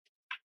him.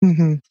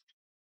 Mm-hmm.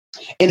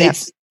 And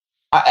it's,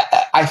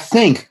 I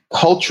think,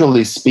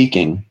 culturally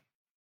speaking,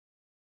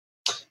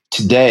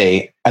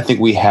 today, I think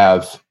we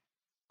have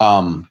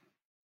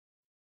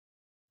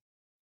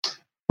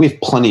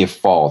plenty of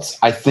faults.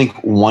 I think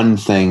one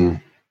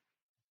thing,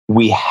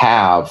 we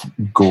have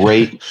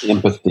great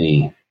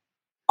empathy.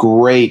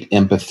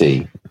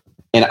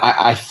 And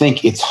I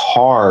think it's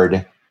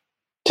hard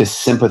to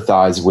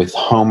sympathize with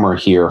Homer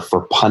here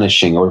for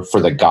punishing, or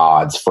for the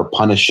gods for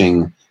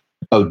punishing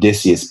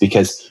Odysseus,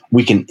 because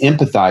we can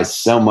empathize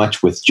so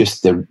much with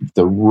just the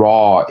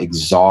raw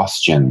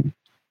exhaustion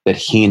that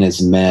he and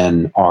his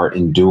men are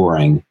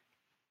enduring.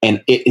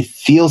 And it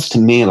feels to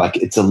me like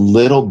it's a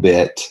little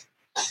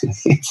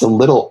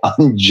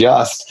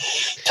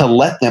unjust to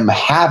let them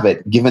have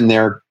it given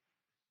their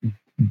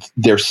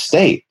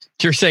state.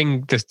 You're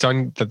saying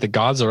that the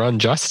gods are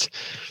unjust?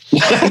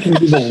 Can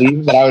you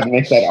believe that I would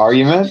make that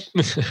argument?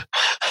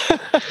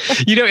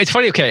 It's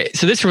funny. Okay,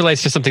 so this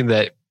relates to something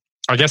that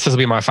I guess this will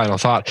be my final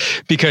thought,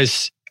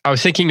 because I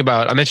was thinking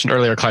about, I mentioned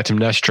earlier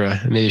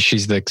Clytemnestra. Maybe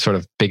she's the sort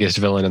of biggest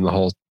villain in the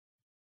whole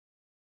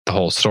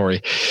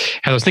story.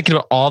 And I was thinking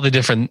about all the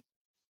different,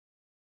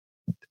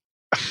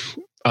 I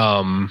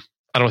don't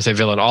want to say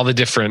villain, all the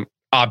different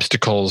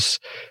obstacles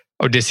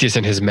Odysseus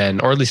and his men,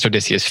 or at least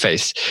Odysseus,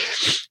 face.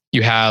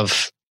 You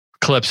have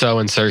Calypso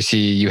and Circe.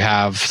 You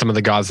have some of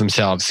the gods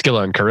themselves,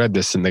 Scylla and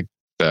Charybdis, and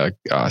the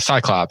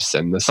Cyclops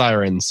and the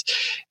Sirens,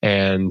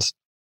 and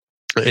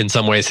in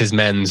some ways his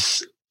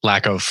men's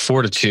lack of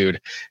fortitude,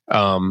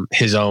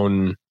 his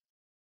own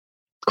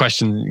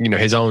question,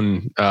 his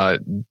own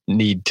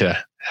need to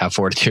have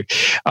fortitude.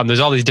 There's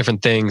all these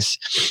different things,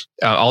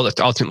 all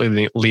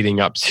ultimately leading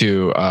up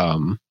to,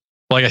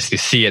 I guess you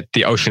see it,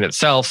 the ocean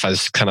itself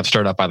as kind of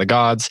stirred up by the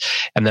gods,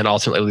 and then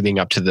ultimately leading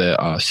up to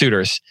the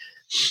suitors.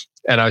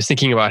 And I was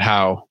thinking about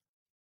how,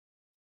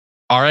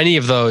 are any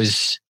of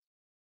those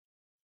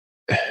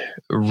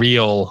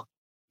real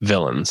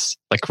villains,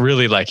 like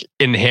really like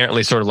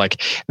inherently sort of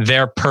like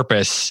their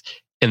purpose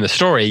in the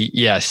story,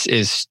 yes,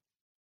 is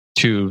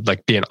to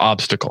like be an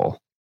obstacle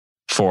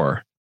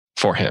for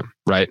him,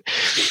 right?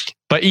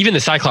 But even the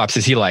Cyclops,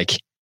 is he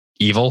like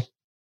evil?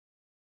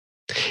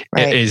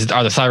 Right.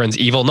 Are the Sirens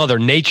evil? No, their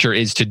nature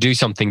is to do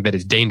something that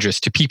is dangerous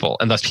to people,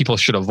 and thus people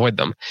should avoid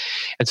them.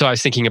 And so I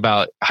was thinking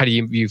about how do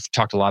you've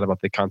talked a lot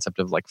about the concept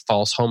of like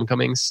false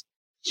homecomings,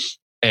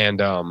 and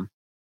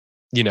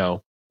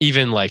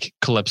even like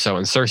Calypso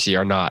and Circe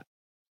are not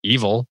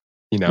evil,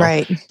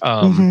 right?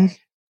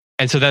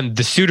 And so then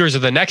the suitors are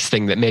the next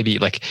thing that maybe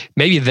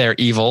they're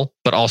evil,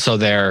 but also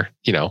they're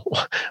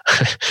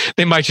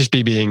they might just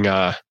be being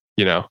what's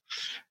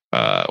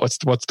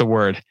the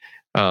word,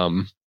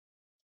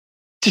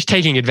 just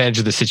taking advantage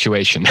of the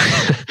situation.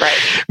 Right.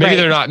 Maybe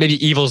they're not, maybe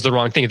evil is the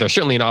wrong thing. They're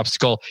certainly an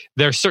obstacle.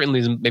 They're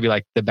certainly maybe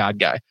like the bad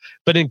guy.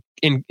 But in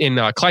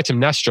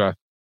Clytemnestra,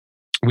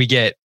 we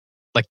get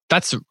like,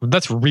 that's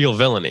real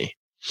villainy.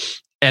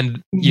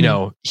 And,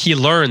 he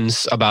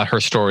learns about her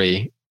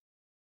story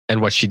and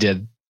what she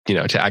did,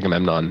 to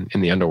Agamemnon in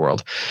the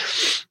underworld.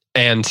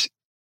 And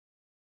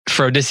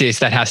for Odysseus,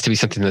 that has to be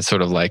something that's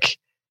sort of like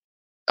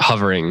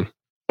hovering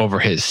over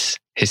his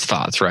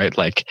thoughts, right?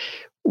 Like,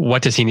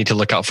 what does he need to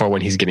look out for when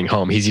he's getting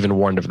home? He's even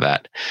warned of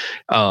that.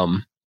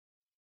 And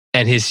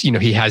his,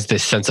 he has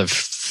this sense of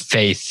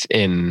faith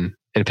in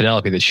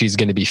Penelope that she's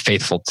going to be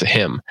faithful to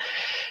him.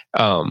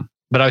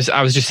 But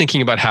I was just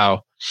thinking about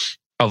how,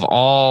 of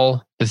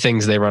all the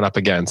things they run up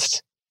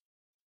against,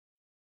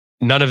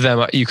 none of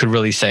them you could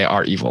really say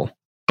are evil.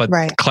 But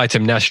right.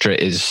 Clytemnestra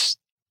is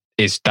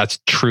that's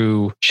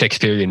true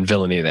Shakespearean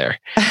villainy there.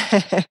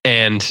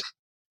 and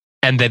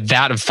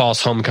that of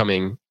false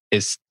homecoming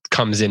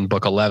comes in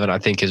book 11, I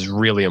think, is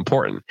really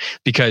important,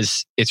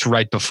 because it's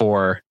right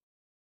before,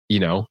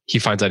 he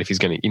finds out if he's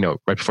going to,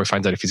 right before he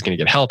finds out if he's going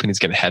to get help and he's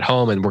going to head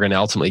home, and we're going to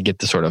ultimately get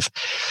the sort of,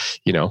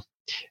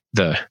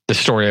 the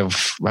story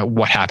of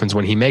what happens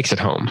when he makes it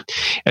home.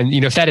 And,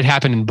 if that had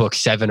happened in book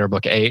 7 or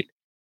book 8,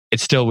 it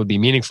still would be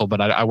meaningful, but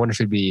I wonder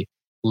if it'd be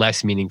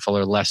less meaningful,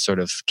 or less sort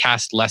of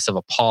cast less of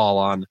a pall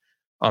on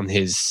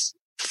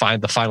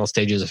the final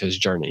stages of his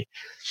journey.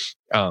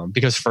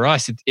 Because for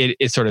us,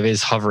 it sort of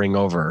is hovering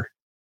over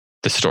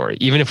the story,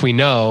 even if we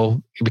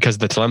know, because of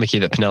the telemachy,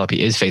 that Penelope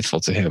is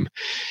faithful to him.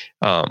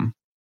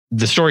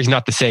 the story's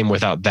not the same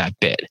without that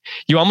bit.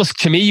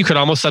 To me, you could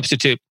almost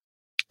substitute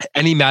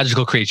any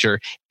magical creature,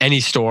 any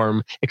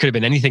storm. It could have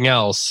been anything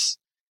else.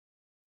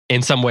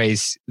 In some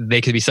ways,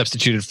 they could be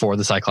substituted for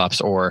the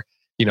Cyclops, or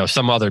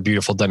some other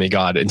beautiful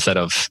demigoddess instead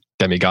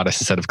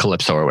of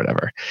Calypso or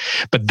whatever.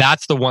 But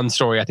that's the one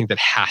story I think that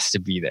has to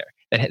be there.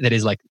 That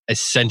is like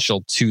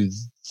essential to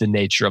the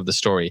nature of the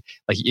story.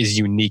 Like, is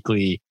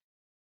uniquely,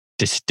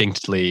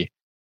 distinctly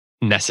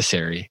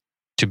necessary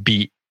to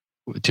be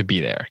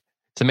there.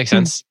 Does that make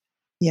sense?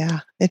 Yeah,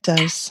 it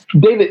does.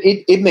 David,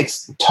 it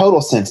makes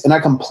total sense. And I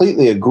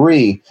completely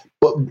agree.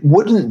 But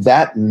wouldn't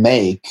that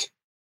make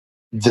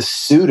the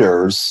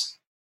suitors,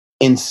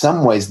 in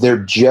some ways, they're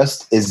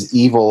just as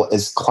evil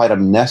as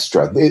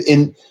Clytemnestra?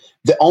 In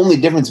the only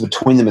difference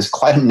between them is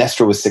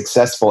Clytemnestra was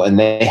successful and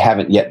they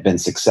haven't yet been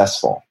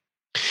successful.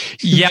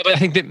 Yeah, but I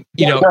think that,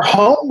 they're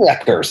home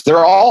wreckers.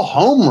 They're all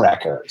home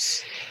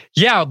wreckers.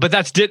 Yeah, but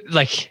that's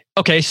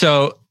okay.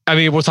 So, I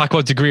mean, we'll talk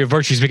about degree of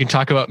virtues.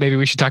 Maybe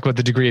we should talk about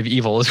the degree of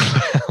evil as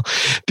well.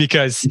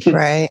 Because,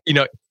 right.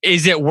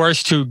 Is it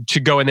worse to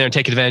go in there and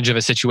take advantage of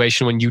a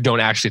situation when you don't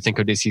actually think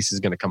Odysseus is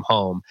going to come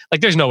home?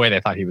 Like, there's no way they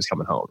thought he was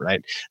coming home,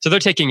 right? So they're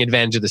taking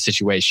advantage of the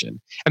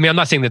situation. I mean, I'm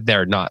not saying that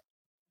they're not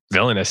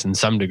villainous in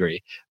some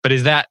degree, but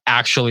is that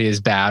actually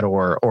as bad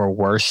or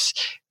worse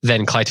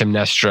than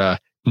Clytemnestra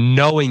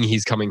knowing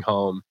he's coming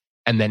home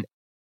and then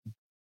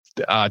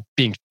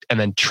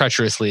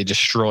treacherously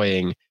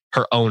destroying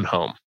her own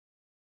home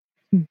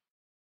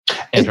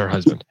and her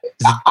husband?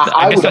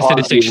 I guess that's the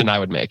distinction I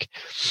would make.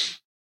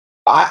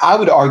 I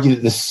would argue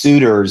that the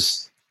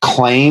suitors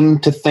claim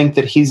to think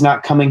that he's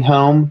not coming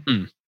home,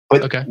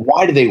 but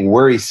why do they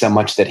worry so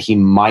much that he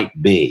might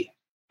be?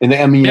 And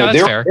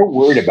they're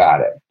worried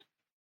about it.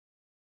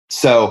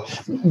 So,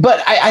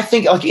 but I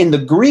think, like, in the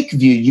Greek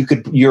view,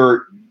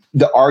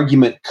 the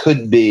argument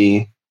could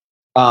be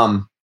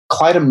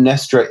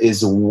Clytemnestra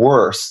is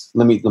worse.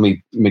 Let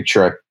me make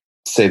sure I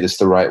say this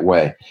the right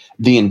way.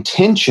 The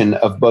intention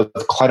of both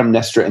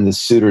Clytemnestra and the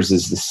suitors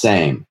is the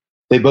same.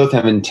 They both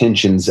have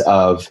intentions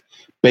of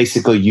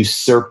basically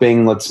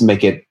usurping, let's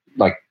make it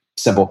like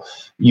simple,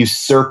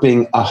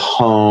 usurping a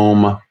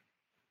home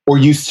or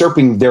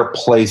usurping their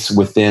place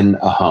within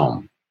a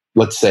home.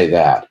 Let's say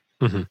that.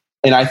 Mm-hmm.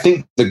 And I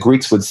think the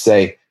Greeks would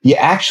say,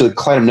 yeah, actually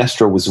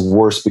Clytemnestra was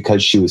worse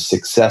because she was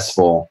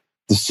successful.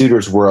 The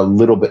suitors were a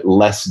little bit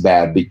less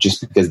bad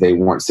just because they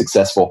weren't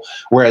successful.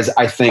 Whereas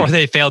I think... Or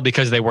they failed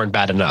because they weren't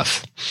bad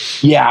enough.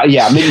 Yeah,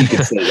 maybe you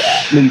could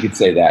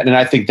say that. And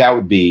I think that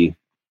would be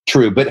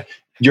true. But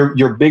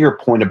your bigger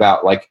point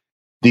about, like,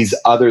 these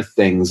other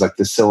things, like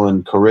the Scylla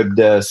and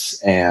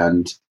Charybdis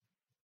and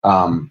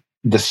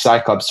the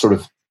Cyclops sort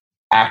of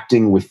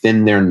acting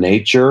within their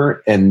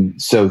nature,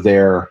 and so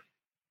they're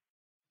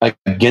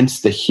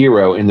against the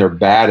hero and they're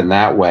bad in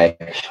that way.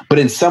 But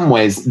in some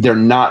ways, they're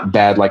not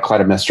bad like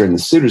Clytemnestra and the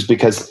suitors,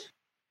 because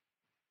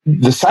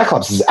the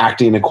Cyclops is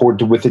acting in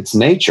accord with its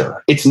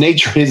nature. Its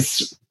nature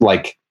is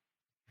like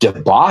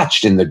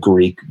debauched in the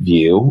Greek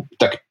view,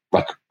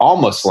 like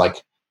almost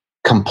like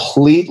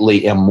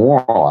completely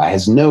immoral. It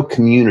has no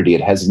community.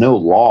 It has no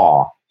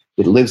law.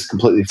 It lives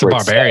completely for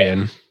itself. It's a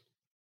barbarian.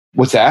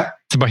 What's that?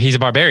 He's a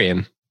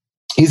barbarian.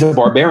 He's a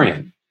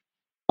barbarian.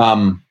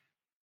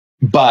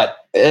 But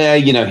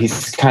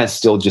he's kind of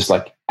still just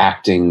like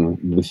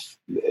acting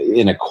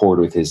in accord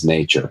with his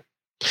nature.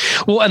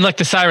 Well, and like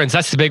the sirens,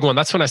 that's the big one.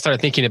 That's when I started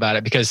thinking about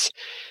it, because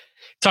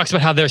it talks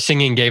about how their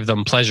singing gave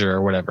them pleasure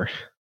or whatever,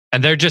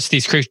 and they're just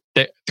these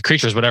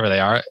creatures, whatever they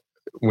are,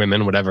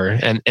 women, whatever,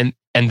 and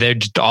they're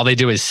just, all they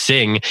do is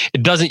sing.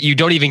 It doesn't. You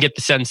don't even get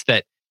the sense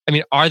that. I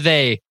mean, are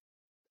they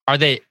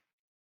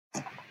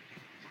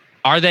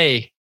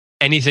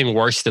anything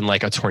worse than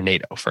like a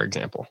tornado, for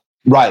example?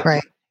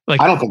 Right. Like,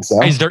 I don't think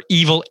so. Is there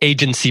evil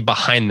agency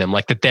behind them?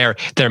 Like that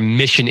their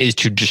mission is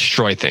to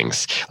destroy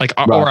things? Like,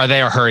 or are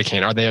they a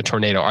hurricane? Are they a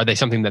tornado? Are they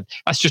something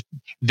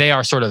they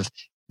are sort of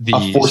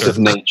a force of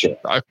nature?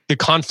 The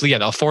conflict,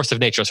 a force of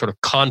nature, a sort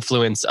of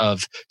confluence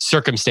of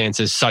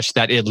circumstances such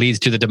that it leads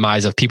to the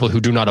demise of people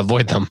who do not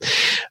avoid them,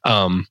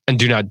 and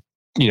do not,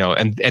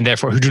 and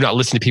therefore who do not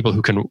listen to people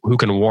who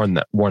can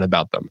warn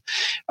about them.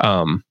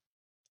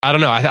 I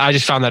don't know. I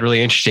just found that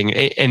really interesting,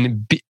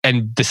 and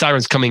the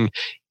sirens coming.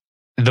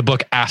 The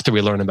book after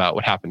we learn about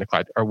what happened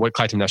to what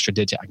Clytemnestra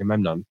did to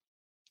Agamemnon.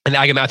 And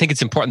I think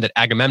it's important that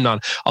Agamemnon,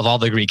 of all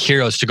the Greek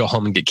heroes to go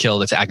home and get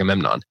killed, it's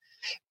Agamemnon,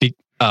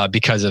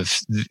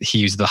 because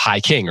he's the high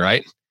king,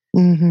 right?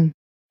 Mm-hmm.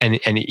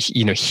 And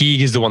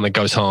he is the one that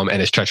goes home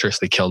and is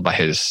treacherously killed by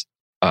his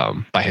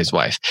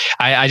wife.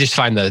 I just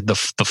find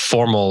the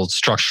formal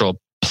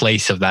structural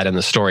place of that in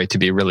the story to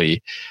be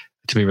really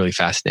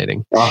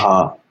fascinating.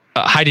 Uh-huh.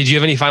 Heidi, do you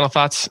have any final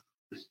thoughts?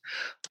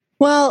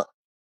 Well,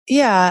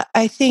 yeah,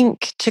 I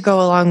think to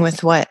go along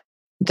with what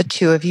the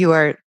two of you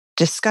are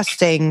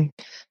discussing,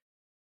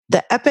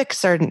 the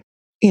epics are,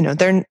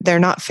 they're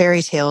not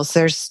fairy tales.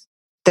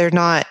 They're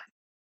not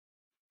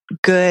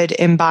good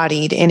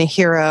embodied in a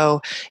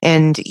hero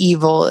and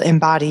evil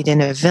embodied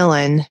in a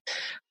villain.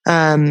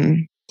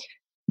 That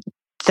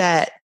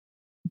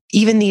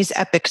even these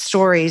epic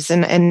stories,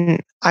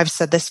 and I've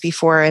said this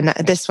before, and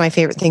this is my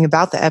favorite thing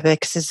about the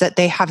epics, is that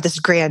they have this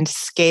grand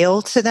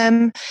scale to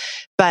them.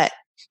 But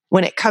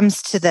when it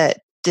comes to the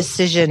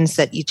decisions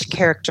that each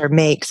character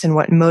makes and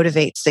what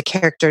motivates the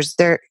characters,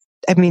 they're,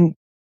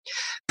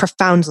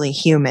 profoundly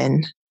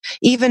human.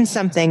 Even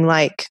something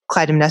like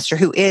Clytemnestra,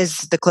 who is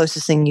the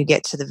closest thing you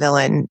get to the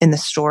villain in the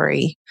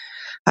story.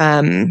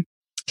 And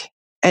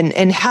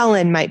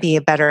Helen might be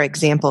a better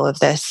example of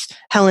this.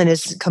 Helen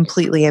is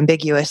completely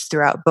ambiguous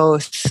throughout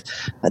both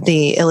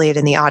the Iliad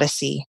and the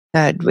Odyssey.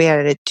 We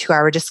had a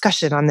 2-hour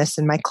discussion on this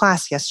in my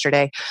class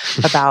yesterday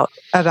about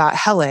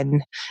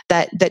Helen,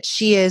 that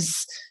she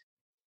is.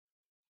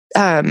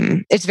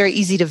 It's very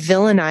easy to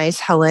villainize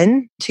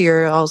Helen, to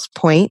your all's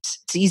point.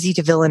 It's easy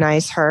to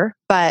villainize her,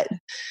 but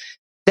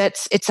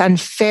it's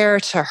unfair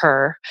to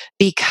her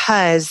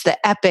because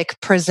the epic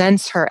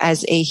presents her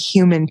as a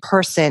human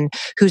person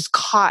who's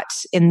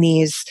caught in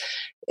these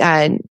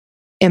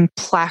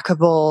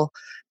implacable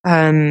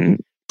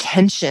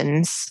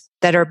tensions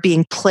that are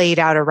being played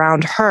out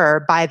around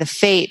her by the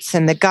fates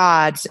and the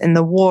gods and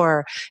the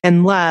war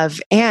and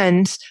love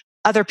and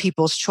other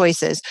people's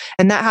choices.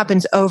 And that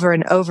happens over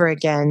and over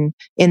again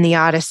in the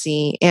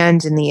Odyssey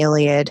and in the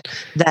Iliad,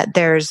 that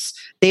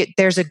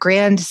there's a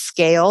grand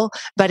scale,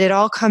 but it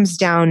all comes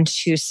down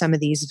to some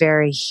of these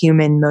very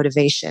human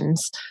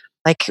motivations,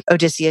 like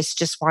Odysseus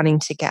just wanting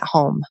to get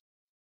home.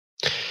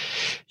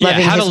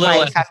 Loving his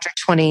wife after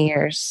 20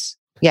 years.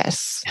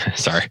 Yes.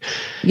 Sorry.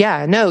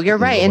 Yeah, no, you're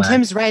right. And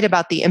Tim's right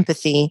about the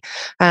empathy.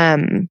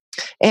 And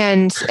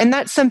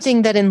that's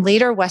something that in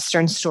later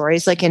Western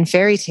stories, like in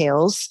fairy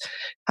tales,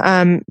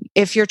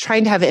 if you're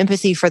trying to have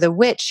empathy for the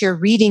witch, you're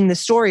reading the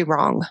story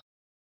wrong.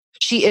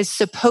 She is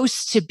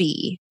supposed to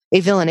be a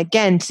villain,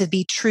 again, to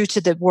be true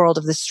to the world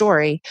of the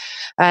story.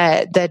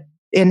 That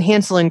in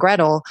Hansel and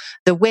Gretel,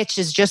 the witch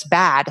is just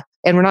bad,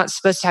 and we're not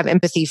supposed to have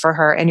empathy for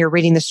her, and you're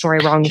reading the story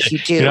wrong if you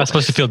do. You're not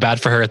supposed to feel bad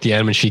for her at the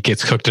end when she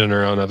gets cooked in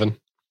her own oven.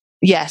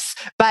 Yes,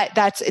 but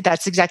that's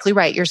exactly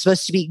right. You're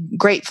supposed to be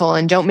grateful,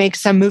 and don't make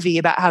some movie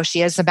about how she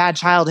has a bad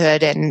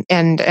childhood and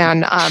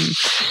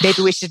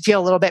maybe we should feel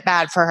a little bit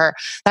bad for her.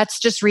 That's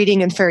just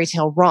reading and fairy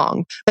tale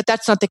wrong. But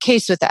that's not the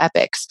case with the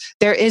epics.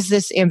 There is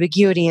this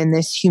ambiguity and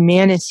this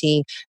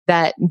humanity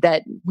that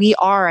we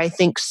are, I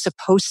think,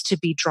 supposed to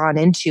be drawn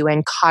into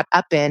and caught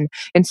up in,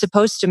 and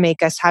supposed to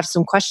make us have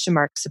some question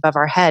marks above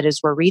our head as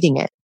we're reading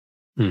it.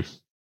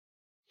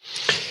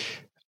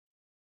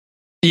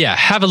 Yeah,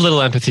 have a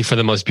little empathy for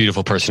the most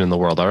beautiful person in the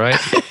world, all right?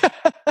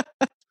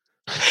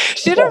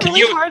 She had a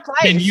really hard life.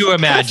 Can you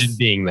imagine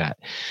being that?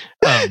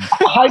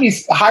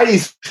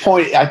 Heidi's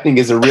point, I think,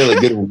 is a really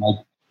good one.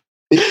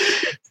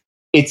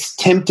 It's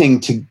tempting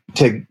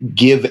to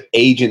give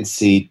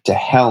agency to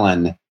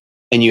Helen,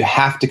 and you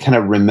have to kind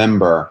of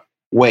remember,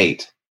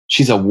 wait,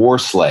 she's a war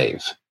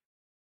slave.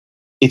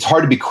 It's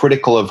hard to be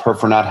critical of her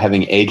for not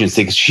having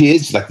agency because she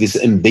is like this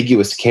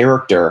ambiguous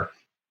character.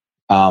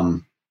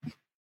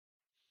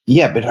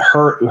 Yeah, but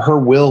her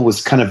will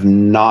was kind of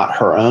not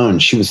her own.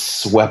 She was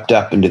swept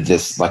up into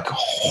this like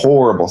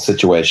horrible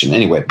situation.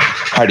 Anyway,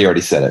 Heidi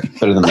already said it.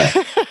 Better than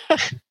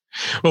that.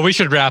 Well, we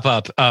should wrap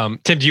up.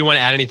 Tim, do you want to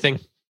add anything?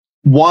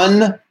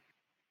 One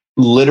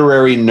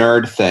literary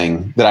nerd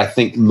thing that I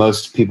think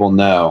most people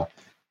know,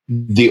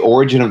 the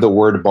origin of the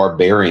word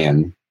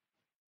barbarian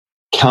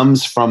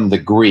comes from the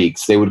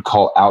Greeks. They would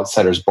call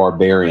outsiders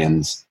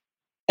barbarians.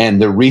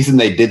 And the reason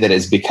they did that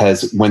is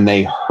because when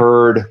they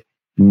heard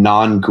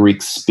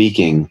non-Greek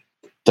speaking,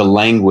 the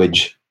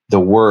language, the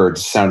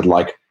words sounded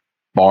like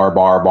bar,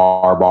 bar,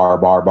 bar, bar,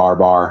 bar, bar,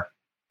 bar.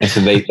 And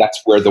so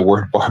that's where the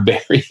word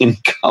barbarian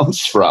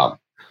comes from.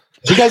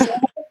 You guys,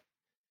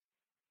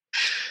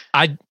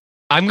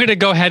 I'm going to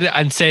go ahead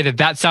and say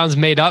that sounds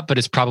made up, but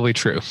it's probably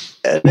true.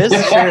 It is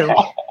true.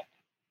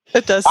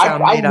 It does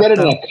sound made up. I read it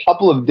in a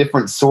couple of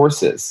different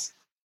sources.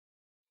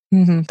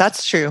 Mm-hmm.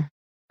 That's true.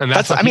 And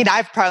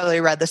I've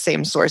probably read the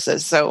same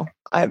sources, so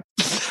I.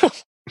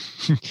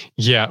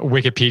 Yeah,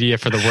 Wikipedia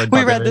for the word.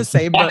 We read the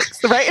same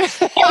books, right?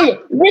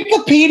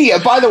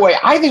 Wikipedia, by the way,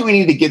 I think we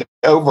need to get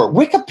over.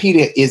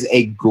 Wikipedia is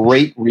a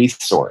great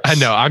resource. I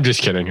know. I'm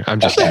just kidding.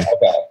 Okay.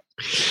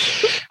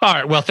 All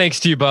right. Well, thanks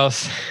to you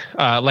both.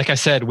 Like I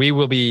said, we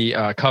will be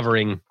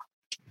covering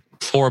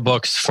 4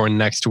 books for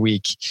next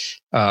week.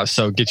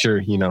 So get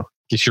your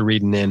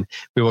reading in.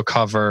 We will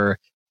cover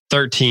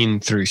 13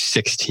 through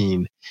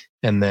 16,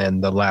 and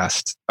then the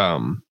last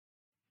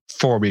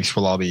 4 weeks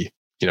will all be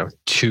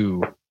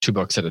two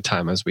books at a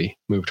time as we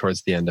move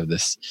towards the end of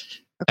this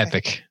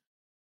epic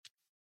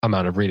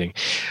amount of reading.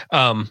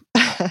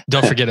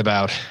 Don't forget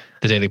about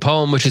the Daily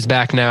Poem, which is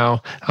back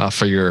now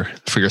for your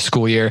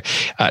school year.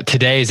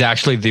 Today is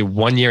actually the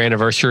 1-year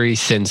anniversary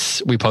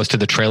since we posted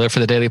the trailer for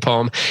the Daily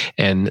Poem,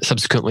 and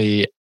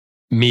subsequently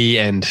me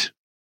and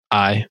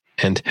I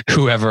and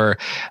whoever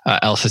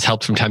else has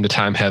helped from time to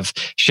time have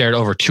shared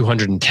over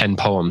 210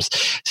 poems.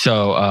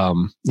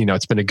 So,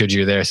 it's been a good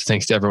year there. So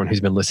thanks to everyone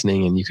who's been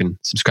listening, and you can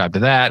subscribe to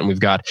that. And we've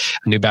got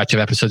a new batch of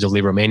episodes of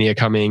Libromania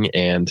coming,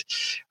 and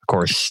of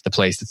course, The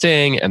Play's the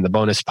Thing and the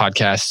bonus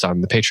podcasts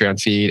on the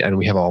Patreon feed. And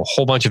we have a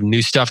whole bunch of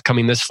new stuff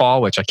coming this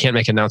fall, which I can't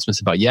make announcements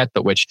about yet,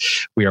 but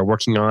which we are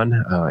working on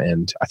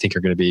and I think are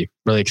going to be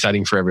really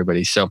exciting for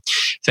everybody. So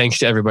thanks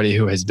to everybody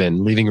who has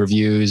been leaving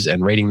reviews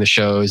and rating the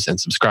shows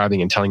and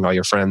subscribing and telling all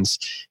your friends.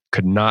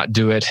 Could not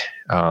do it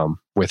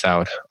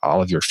without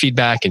all of your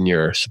feedback and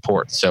your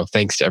support. So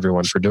thanks to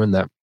everyone for doing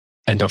that.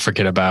 And don't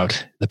forget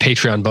about the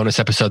Patreon bonus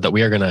episode that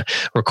we are going to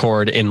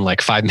record in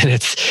like 5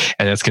 minutes.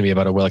 And that's going to be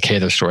about a Willa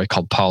Cather story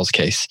called Paul's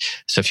Case.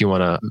 So if you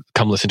want to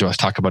come listen to us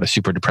talk about a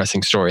super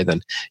depressing story,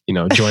 then,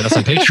 join us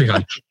on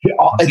Patreon.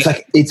 It's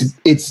like,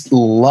 it's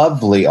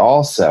lovely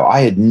also.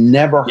 I had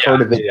never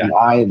heard of it and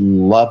I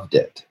loved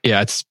it.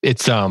 Yeah.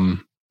 It's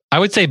I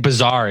would say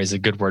bizarre is a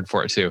good word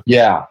for it too.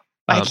 Yeah.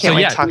 I can't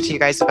wait to talk to you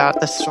guys about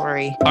the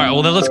story. All right,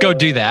 well, then let's go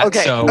do that.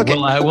 Okay, so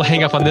we'll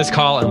hang up on this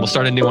call and we'll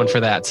start a new one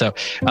for that. So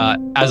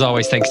as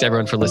always, thanks to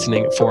everyone for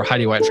listening. For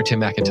Heidi White, for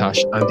Tim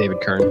McIntosh, I'm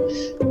David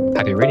Kern.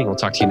 Happy reading. We'll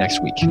talk to you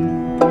next week.